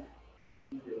use the app.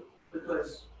 You do.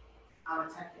 Because I'm a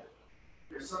tech guy.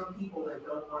 There's some people that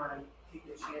don't want to take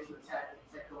the chance with tech and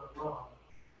tech going wrong.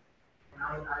 And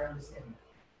I understand that.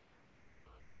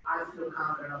 I feel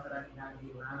confident enough that I can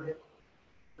navigate around it.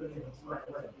 But again, it's what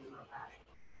I live, it's my passion.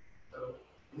 So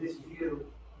if this is you,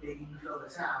 maybe you fill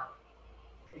this out,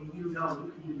 and you know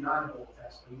you can do the eyeball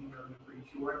test, or you know you're pretty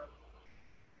sure,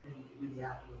 then you can do the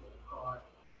app with the card,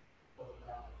 all of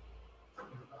that.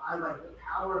 But I like the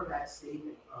power of that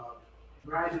statement of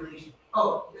congratulations.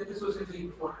 Oh, this was into you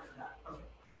before, I forgot. Okay.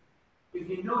 If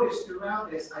you notice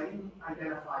throughout this, I didn't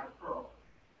identify Pro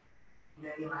in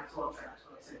any of my talk tracks. So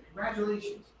I said,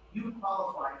 congratulations, you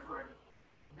qualify for a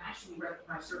nationally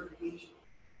recognized certification.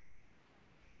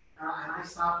 And I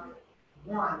stopped it.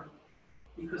 One,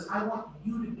 because I want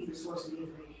you to be the source of the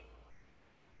information.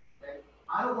 Okay?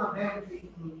 I don't want them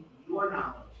taking your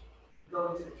knowledge,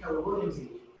 going to the Keller Williams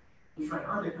agent, who's trying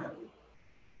to undercut you,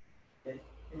 okay?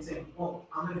 And saying, well,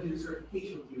 I'm going to do the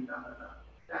certification with you,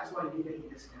 That's why you get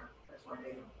a discount. That's why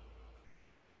they don't.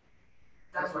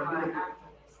 That's why you get after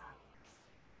this happens.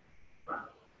 Right.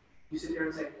 You sit there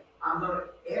and say, I'm gonna,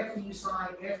 after you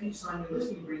sign your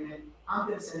listing agreement, I'm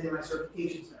gonna send in my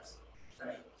certification specialist.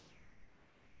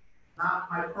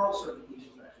 Not my pro certification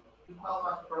specialist. You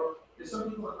qualify for pro. There's some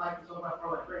people that like to talk about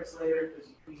pro like Greg Slater, because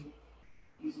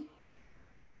he's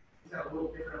got a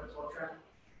little different of a talk track.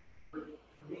 But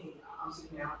for me, I'm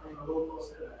sitting out playing a little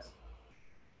closer to that.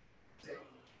 Saying,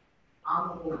 I'm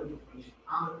gonna hold the information,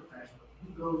 I'm a professional,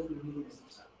 you go through the meeting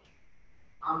stuff.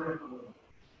 I'm gonna go with it.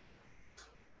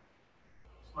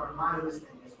 It's part of my listing,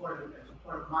 it's part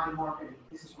of my marketing,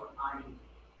 this is what I do.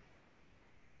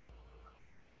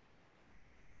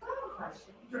 I have a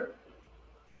question. Sure.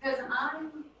 Because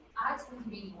I tend to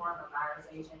be more of a buyer's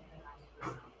agent than I do a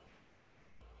seller.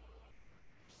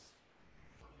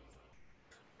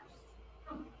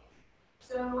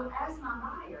 So as my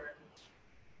buyer,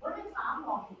 what if I'm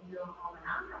walking into a home and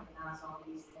I recognize all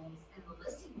these things and the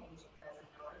listing agent doesn't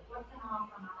know it? What can I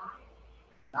offer my buyer?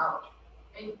 Knowledge.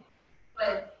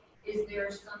 But is there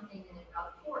something in it,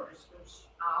 of course, which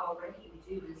I already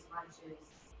do as much as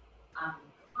I'm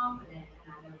confident and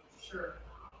I know for sure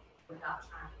about, without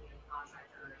trying to be a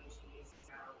contractor or HVAC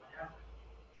guy or whatever.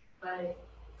 But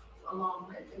along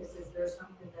with this, is there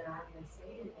something that I can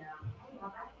say to them, hey, I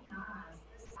recognize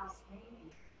this house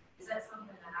maybe, is that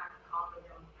something that I can offer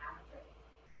them after?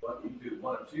 Well, you do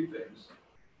one of two things.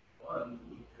 One,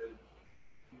 you could,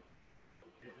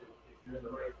 if you're in the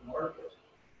right market,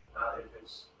 not if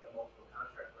it's a multiple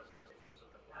contract presentation,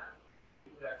 something like that,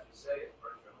 you could actually say, as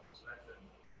part of your home inspection,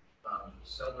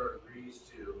 seller agrees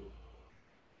to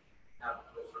have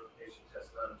the certification test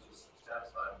done to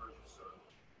satisfy a purchaser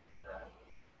that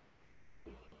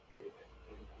it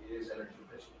is energy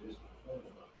efficient, it is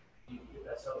performing well. You can get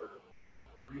that seller to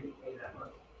agree to pay that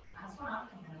money. That's what I'm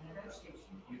thinking,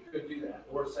 negotiation. You could do that,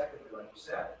 or secondly, like you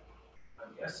said,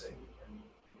 I'm guessing, and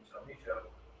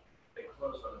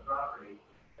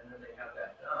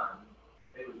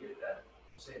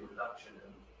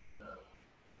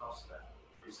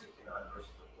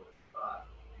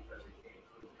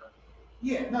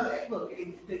Yeah, no, look,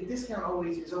 the discount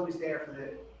is always there for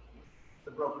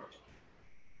the brokerage.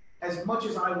 As much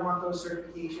as I want those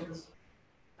certifications,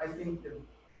 I think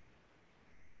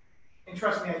and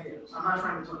trust me, I do, I'm not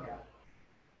trying to talk out.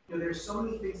 You know, there's so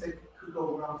many things that could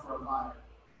go wrong for a buyer.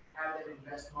 Have them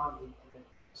invest money in a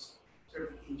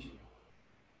certification.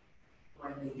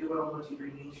 When they do it on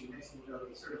multi-degree nature, next thing you know,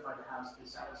 they certify the house to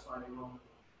satisfy their own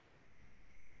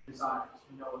desires,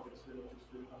 to know if it's good, if it's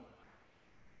good home.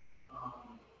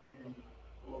 And then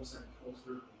all of a sudden it falls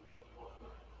through.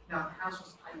 Now, if the house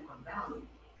was tight on value,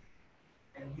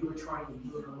 and you were trying to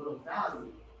give it a little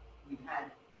value, we've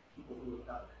had people who have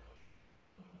done that.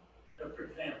 So for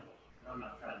example, and I'm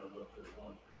not trying to look for the 1%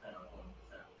 or 1%,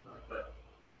 but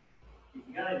if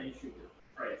you got an issue with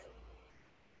pricing,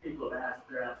 people have asked,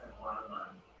 they're asking a lot of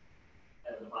money.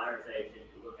 As a buyer's agent,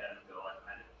 you look at it and go, I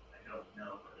don't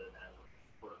know whether that's a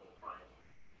affordable price,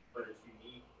 but it's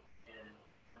unique and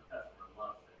the customer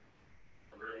loves it.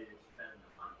 They're ready to spend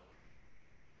the money.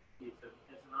 It's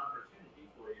an opportunity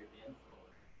for you to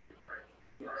influence your price.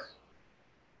 Yes.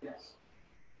 Yes.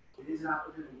 It is an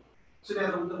opportunity. So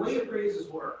now the way appraisers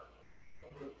work,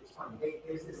 and it's funny,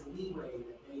 there's this leeway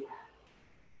that they have.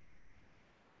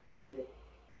 That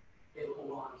they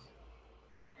hold on to.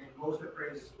 And most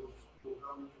appraisers will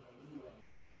go into the leeway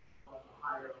on the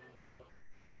higher end.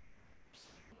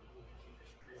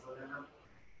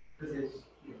 Because there's,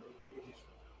 you know,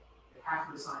 they have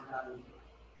to assign value to it.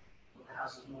 But the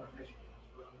house is more efficient,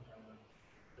 it's working better,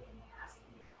 but it has to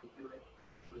be able to do it.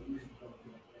 We usually don't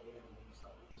do it very early and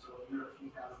stuff. So if you're a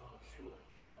few $1,000s short,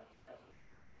 that's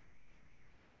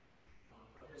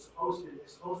but they're supposed to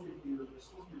do the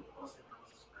cost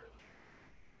analysis, right?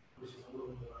 Which is a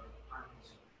little more time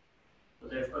consuming. But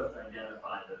they're supposed to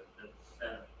identify the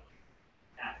percent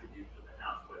attributes of the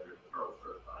house, whether it's pro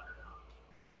certified or not.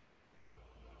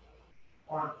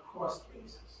 On a cost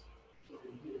basis. So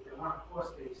if they want a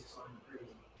cost basis on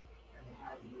appraisal, and they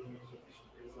have to do an energy efficient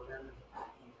appraisal, then the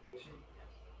patent information,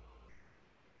 yes.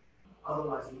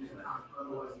 Otherwise, they use a contract.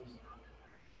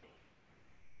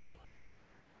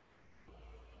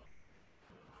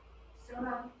 So,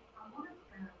 I want to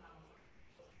clarify.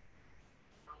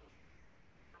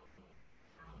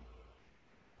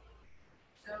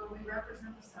 So we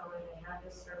represent the seller, they have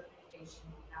this certification,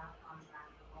 we have a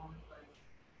contract, the home was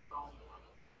falling apart.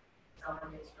 Seller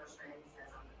gets frustrated,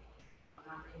 says, I'm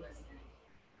not relisting,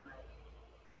 but,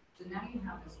 so now you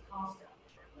have this cost up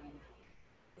there, later.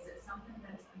 Is it something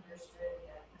that's understood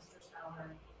that Mr.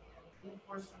 Seller, if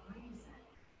for some reason,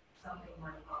 something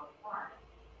were to fall apart,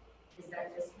 is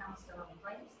that discount still in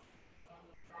place? And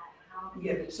is that how?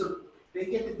 Yeah, so they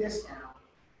get the discount.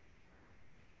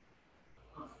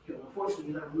 You know,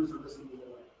 unfortunately, you're gonna lose the listing either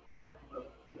way.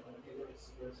 But, you know, they're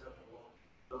acceptable.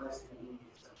 The less than you need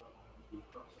to step up on the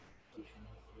approximation.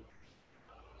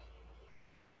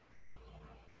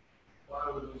 Why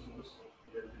would we lose the listing?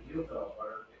 The deal fell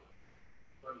apart.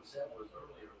 What he said was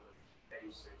earlier was pay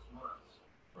 6 months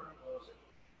for closing.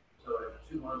 So if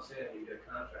 2 months in, you get a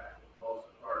contract, it falls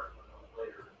apart 1 month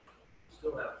later, you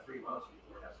still have 3 months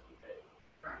before it has to be paid.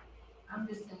 Right. I'm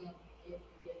just saying, if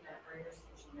you get that rare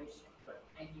situation,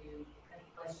 and you, and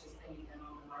let's just say you've been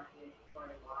on the market for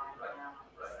a while now.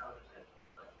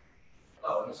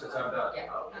 Oh, and it says I'm done. Yeah,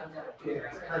 Oh, I'm done. Yeah,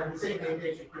 like the same thing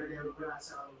they should put it in, we're not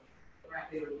selling, Right.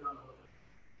 they would be on the hook.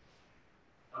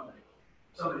 Somebody.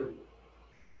 Somebody would.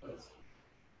 Yes.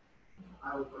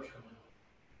 I would push on that.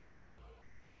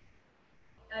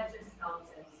 That just helps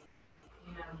us,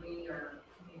 you know, we are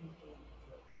communicating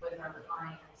with our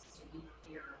clients to be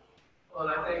clear. Well,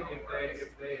 and I think if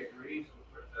they agree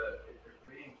with if they're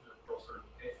agreeing to the full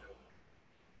certification,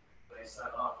 when they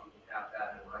sign off, you can have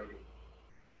that in writing.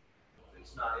 If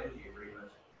it's not in the agreement,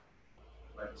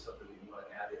 it might be something that you want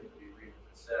to add into the agreement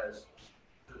that says,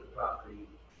 should the property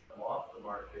come off the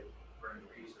market for any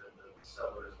reason, the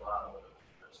seller is liable.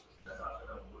 We're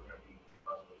going to be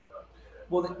responsible for that.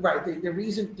 Well, right,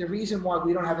 the reason why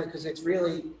we don't have it, because it's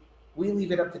really, we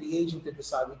leave it up to the agent to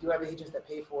decide. We do have agents that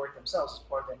pay for it themselves as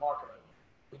part of their marketing.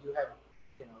 We do have,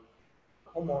 you know,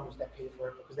 homeowners that pay for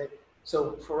it because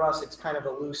so for us, it's kind of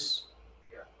a loose.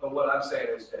 Yeah, but what I'm saying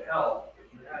is to help,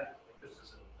 if you had, if this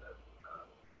is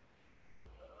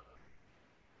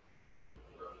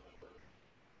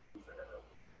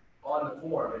on the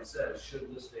form, it says, should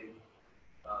listing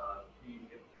be,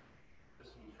 this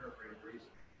can be termed for any reason,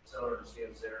 seller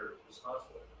understands they're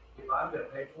responsible. If I'm gonna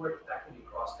pay for it, that can be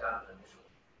crossed out initially.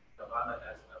 If I'm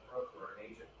as a broker or an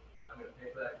agent, I'm gonna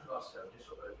pay for that cost out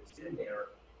initially, but if it's in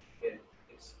there, it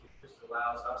just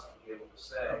allows us to be able to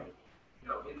say, you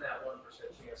know, in that 1%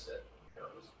 chance that, you know,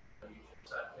 you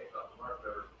decide to take off the market,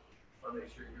 or want to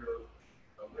make sure you're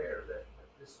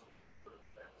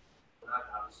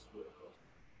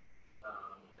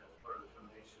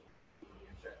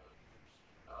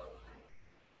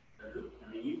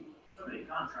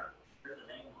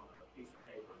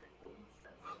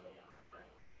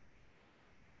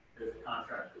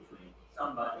contract between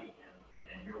somebody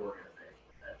and your organization,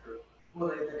 is that true? Well,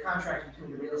 the contract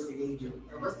between the real estate agent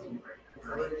The and listing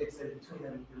agreement. it's between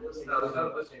the real estate No, there's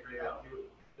agent. no listing agreement.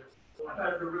 How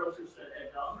about if the realtor said,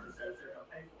 Ed Dollar says they're gonna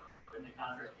pay for it, wouldn't the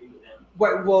contract be with them?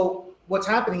 Right, well, what's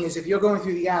happening is if you're going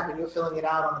through the app and you're filling it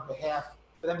out on behalf,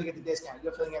 for them to get the discount,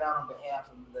 you're filling it out on behalf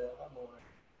of the homeowner.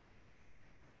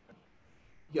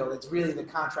 It's really the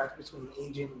contract between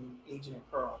agent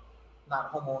and Pearl,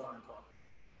 not homeowner and Pearl.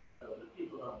 So if the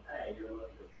people don't pay, you're looking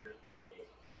at.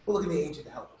 We're looking at the agent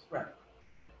to help us. Right.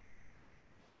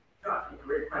 Josh,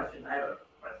 great question, I have a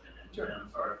question, and Sure. I'm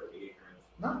sorry for the ignorance.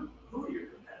 No? Who are your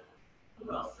competitors?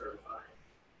 Who else certified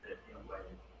that,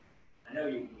 I know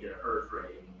you can get a HERS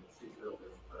rating, city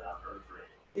builders put out HERS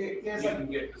rating. There's You like, can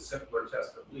get the simpler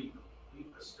test of LEAP.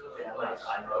 LEAP is still in Yeah, place.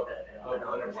 I wrote that down. I know Local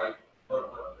what energy. LEAP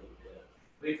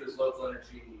they did. is local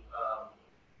energy,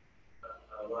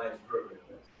 alliance program,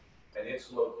 and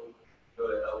it's local. Go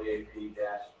to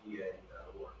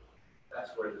leap-da.org.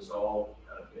 That's where this all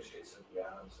kind of initiates in the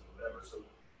islands and whatever. So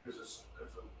there's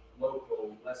a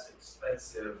local, less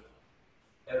expensive,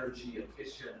 energy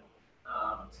efficient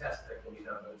test that can be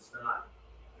done, but it's not.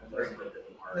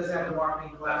 doesn't have the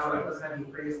marketing cloud, it doesn't have the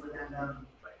appraisal addendum.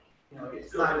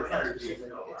 It's not. It's not Energy,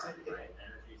 specific. right? It's-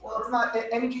 Energy. Well, it's not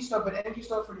Energy Star, but Energy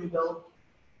Star for new build.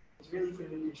 It's really for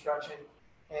new construction,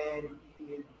 and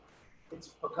it's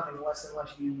becoming less and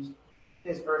less used.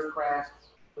 There's Earthcraft,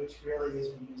 which really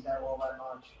isn't used that well that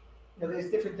much. There's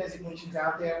different designations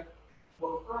out there.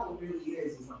 What Pearl really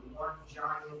is like one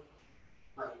giant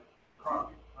like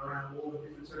hub around all the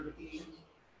different certifications.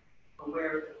 But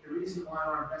where the reason why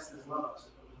our investors love us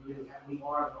is because we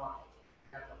are the market.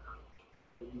 That's the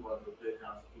company. You want the good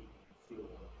housekeeping, seal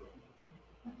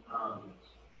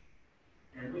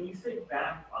and when you say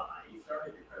backed by, you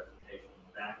started your presentation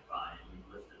with backed by, and you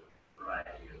listed a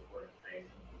variety of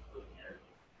organizations, including energy.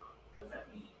 What does that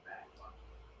mean, backed by?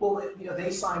 Well,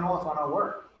 they sign off on our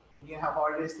work. You know how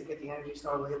hard it is to get the Energy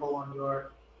Star label on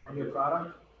your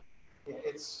product. Yeah,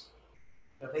 it's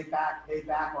they back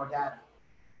our data,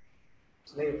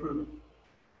 so they approve it,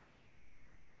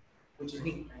 which is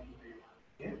neat.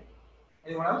 Yeah.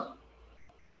 Anyone else?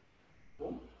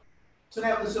 Cool. So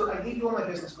now, I gave you all my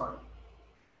business card.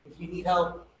 If you need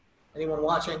help, anyone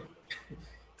watching,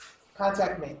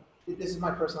 contact me. This is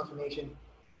my personal information.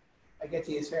 I get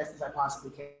to you as fast as I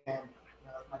possibly can. Like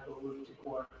Michael alluded to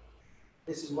before.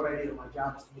 This is what I do. My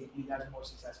job is to make you guys more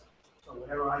successful. So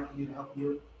whatever I can do to help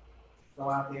you, go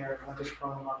out there and let this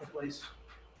grow in the marketplace.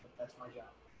 That's my job.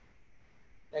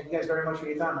 Thank you guys very much for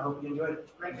your time. I hope you enjoyed it.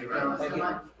 Thank you Thank so you.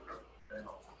 much. Very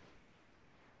helpful.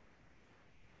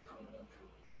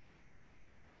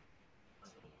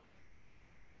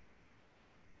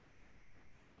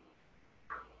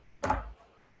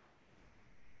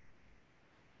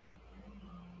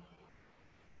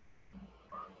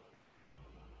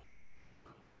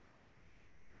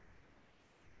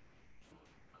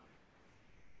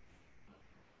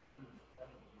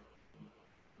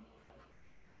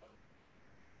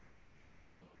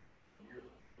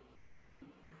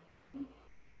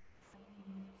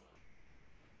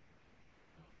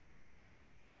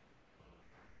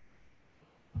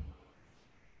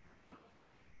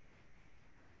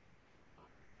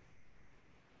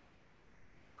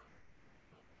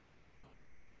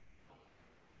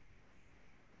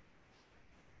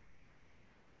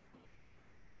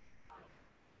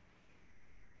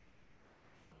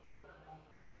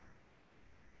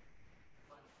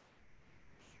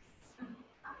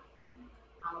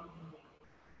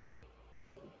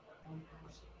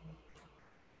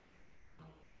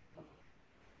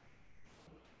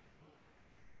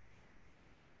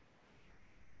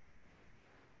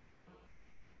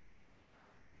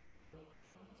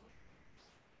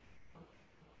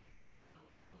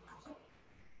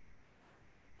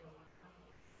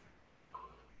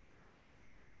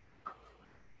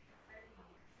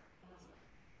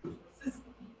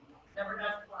 Never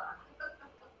got to fly.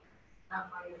 Not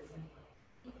my ears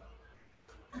anyway.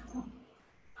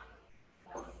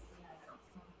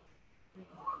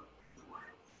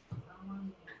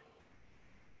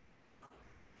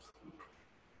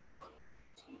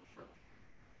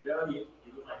 Joe, you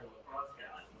look like a lacrosse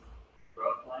guy.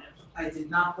 Grow up playing? I did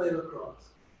not play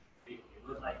lacrosse. You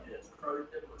look like this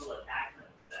prototypical attackman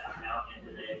that out in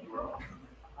today's world.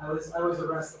 I was a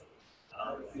wrestler.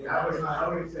 I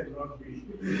would say rugby.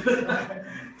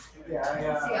 Yeah,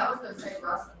 See, I was gonna say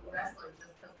wrestler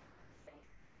just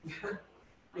because.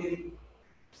 maybe.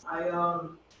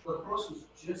 Lacrosse was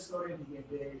just starting to get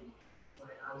big when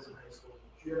I was in high school.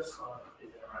 Just started, Is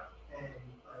that right? and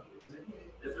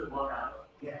This is Long Island.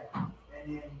 yeah,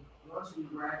 and then once we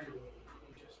graduated,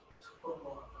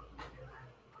 football.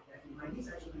 My niece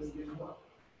actually plays the game as well.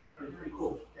 Pretty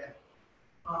cool. Yeah.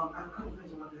 I have a couple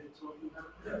things I wanted to talk to you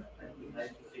about. Yeah. Thank you. Nice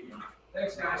to see you.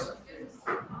 Thanks, guys.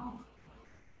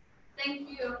 Thank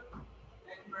you.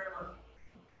 Thank you very much.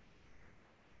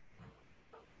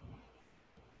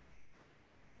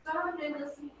 So I've been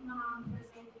listening this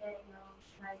today,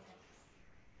 right?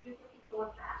 254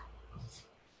 back.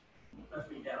 Must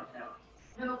be downtown.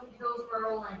 No,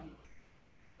 Hillsborough Lane.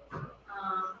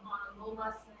 On a little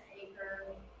less than an acre,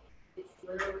 it's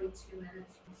literally 2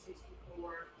 minutes from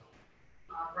 64.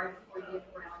 Right before you get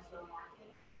to Brownsville Market,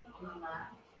 on the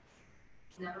left.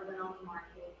 Never been on the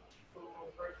market,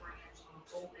 full brick ranch on a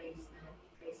full basement's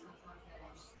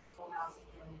unfinished, full house has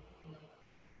been painted.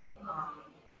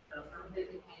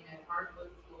 Completely painted,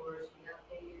 hardwood floors, we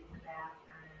updated the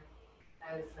bathroom,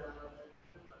 has a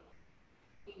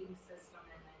heating system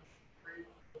in it, roof.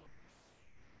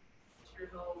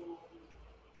 Years old,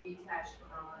 detached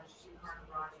garage, 2-car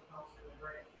garage, and also a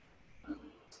brick.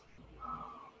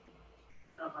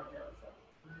 Sounds like that was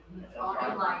All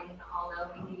new lighting, all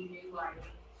LED new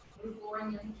lighting, new flooring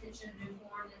in the kitchen, new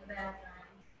flooring in the bathroom.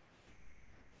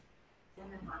 And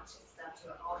a bunch of stuff to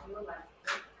it, all new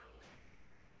electric.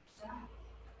 So,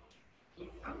 if you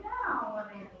know what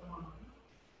they want.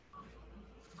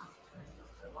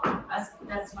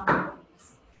 That's my focus.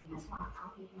 That's why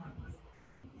I'll be my business.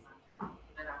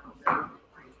 But I'm very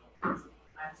grateful.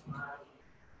 That's my,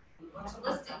 bunch of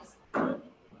listings.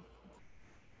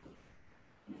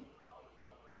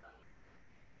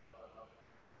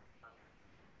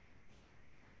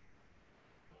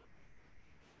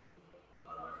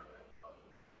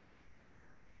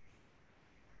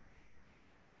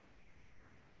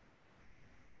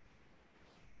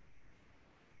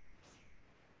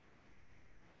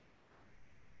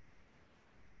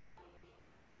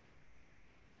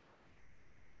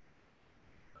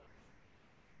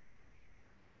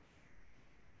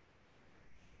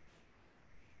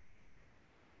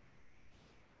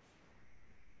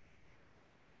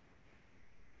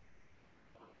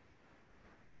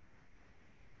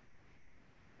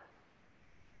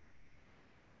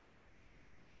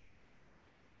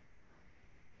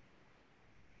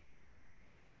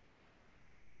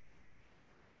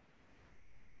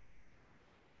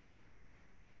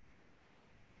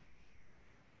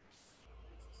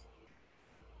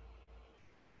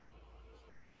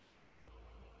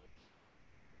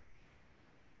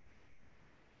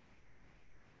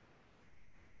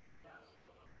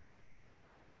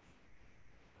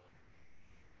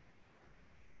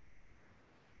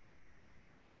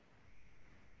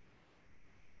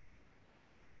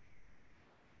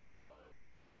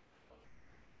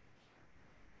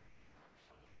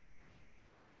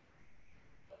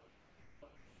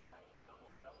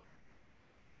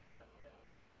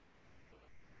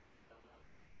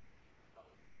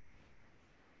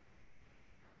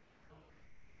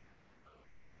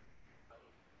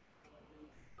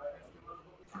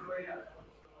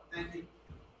 Thank you.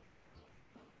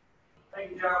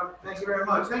 Thank you, John. Thank you very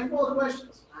much. Thank you for all the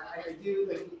questions. I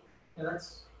do,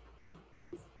 that's,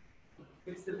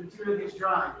 it's the material gets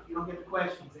dry. If you don't get the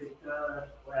questions, it,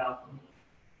 Well,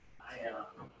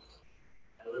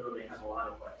 I literally have a lot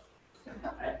of questions.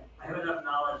 I have enough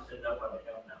knowledge to know what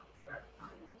I don't know.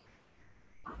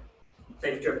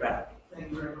 Safe trip back.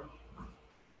 thank you very much.